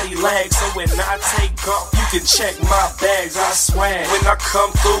 everybody lags. So when I take off, you can check my bags. I swag, when I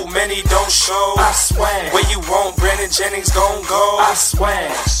come through, many don't show. I swag, where you want, Brandon Jennings gon' go. I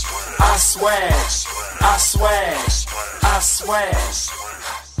swag, I swag, I swag, I swag.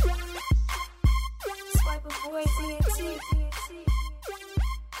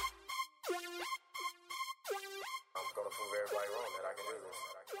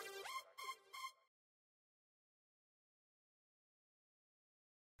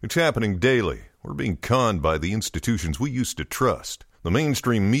 It's happening daily. We're being conned by the institutions we used to trust. The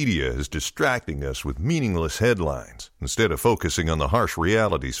mainstream media is distracting us with meaningless headlines instead of focusing on the harsh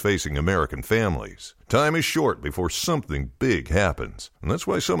realities facing American families. Time is short before something big happens, and that's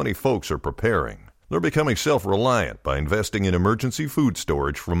why so many folks are preparing. They're becoming self-reliant by investing in emergency food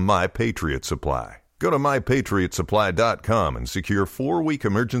storage from My Patriot Supply. Go to MyPatriotSupply.com and secure 4-week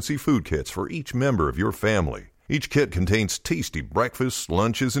emergency food kits for each member of your family. Each kit contains tasty breakfasts,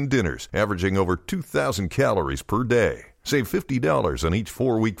 lunches, and dinners, averaging over 2,000 calories per day. Save $50 on each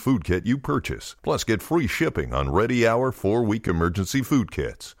 4-week food kit you purchase. Plus, get free shipping on Ready Hour 4-week emergency food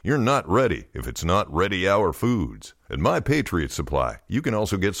kits. You're not ready if it's not Ready Hour Foods. At My Patriot Supply, you can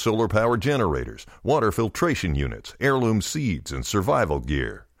also get solar power generators, water filtration units, heirloom seeds, and survival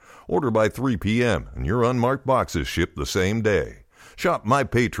gear. Order by 3 p.m. and your unmarked boxes ship the same day. Shop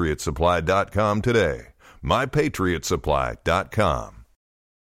MyPatriotSupply.com today. MyPatriotSupply.com.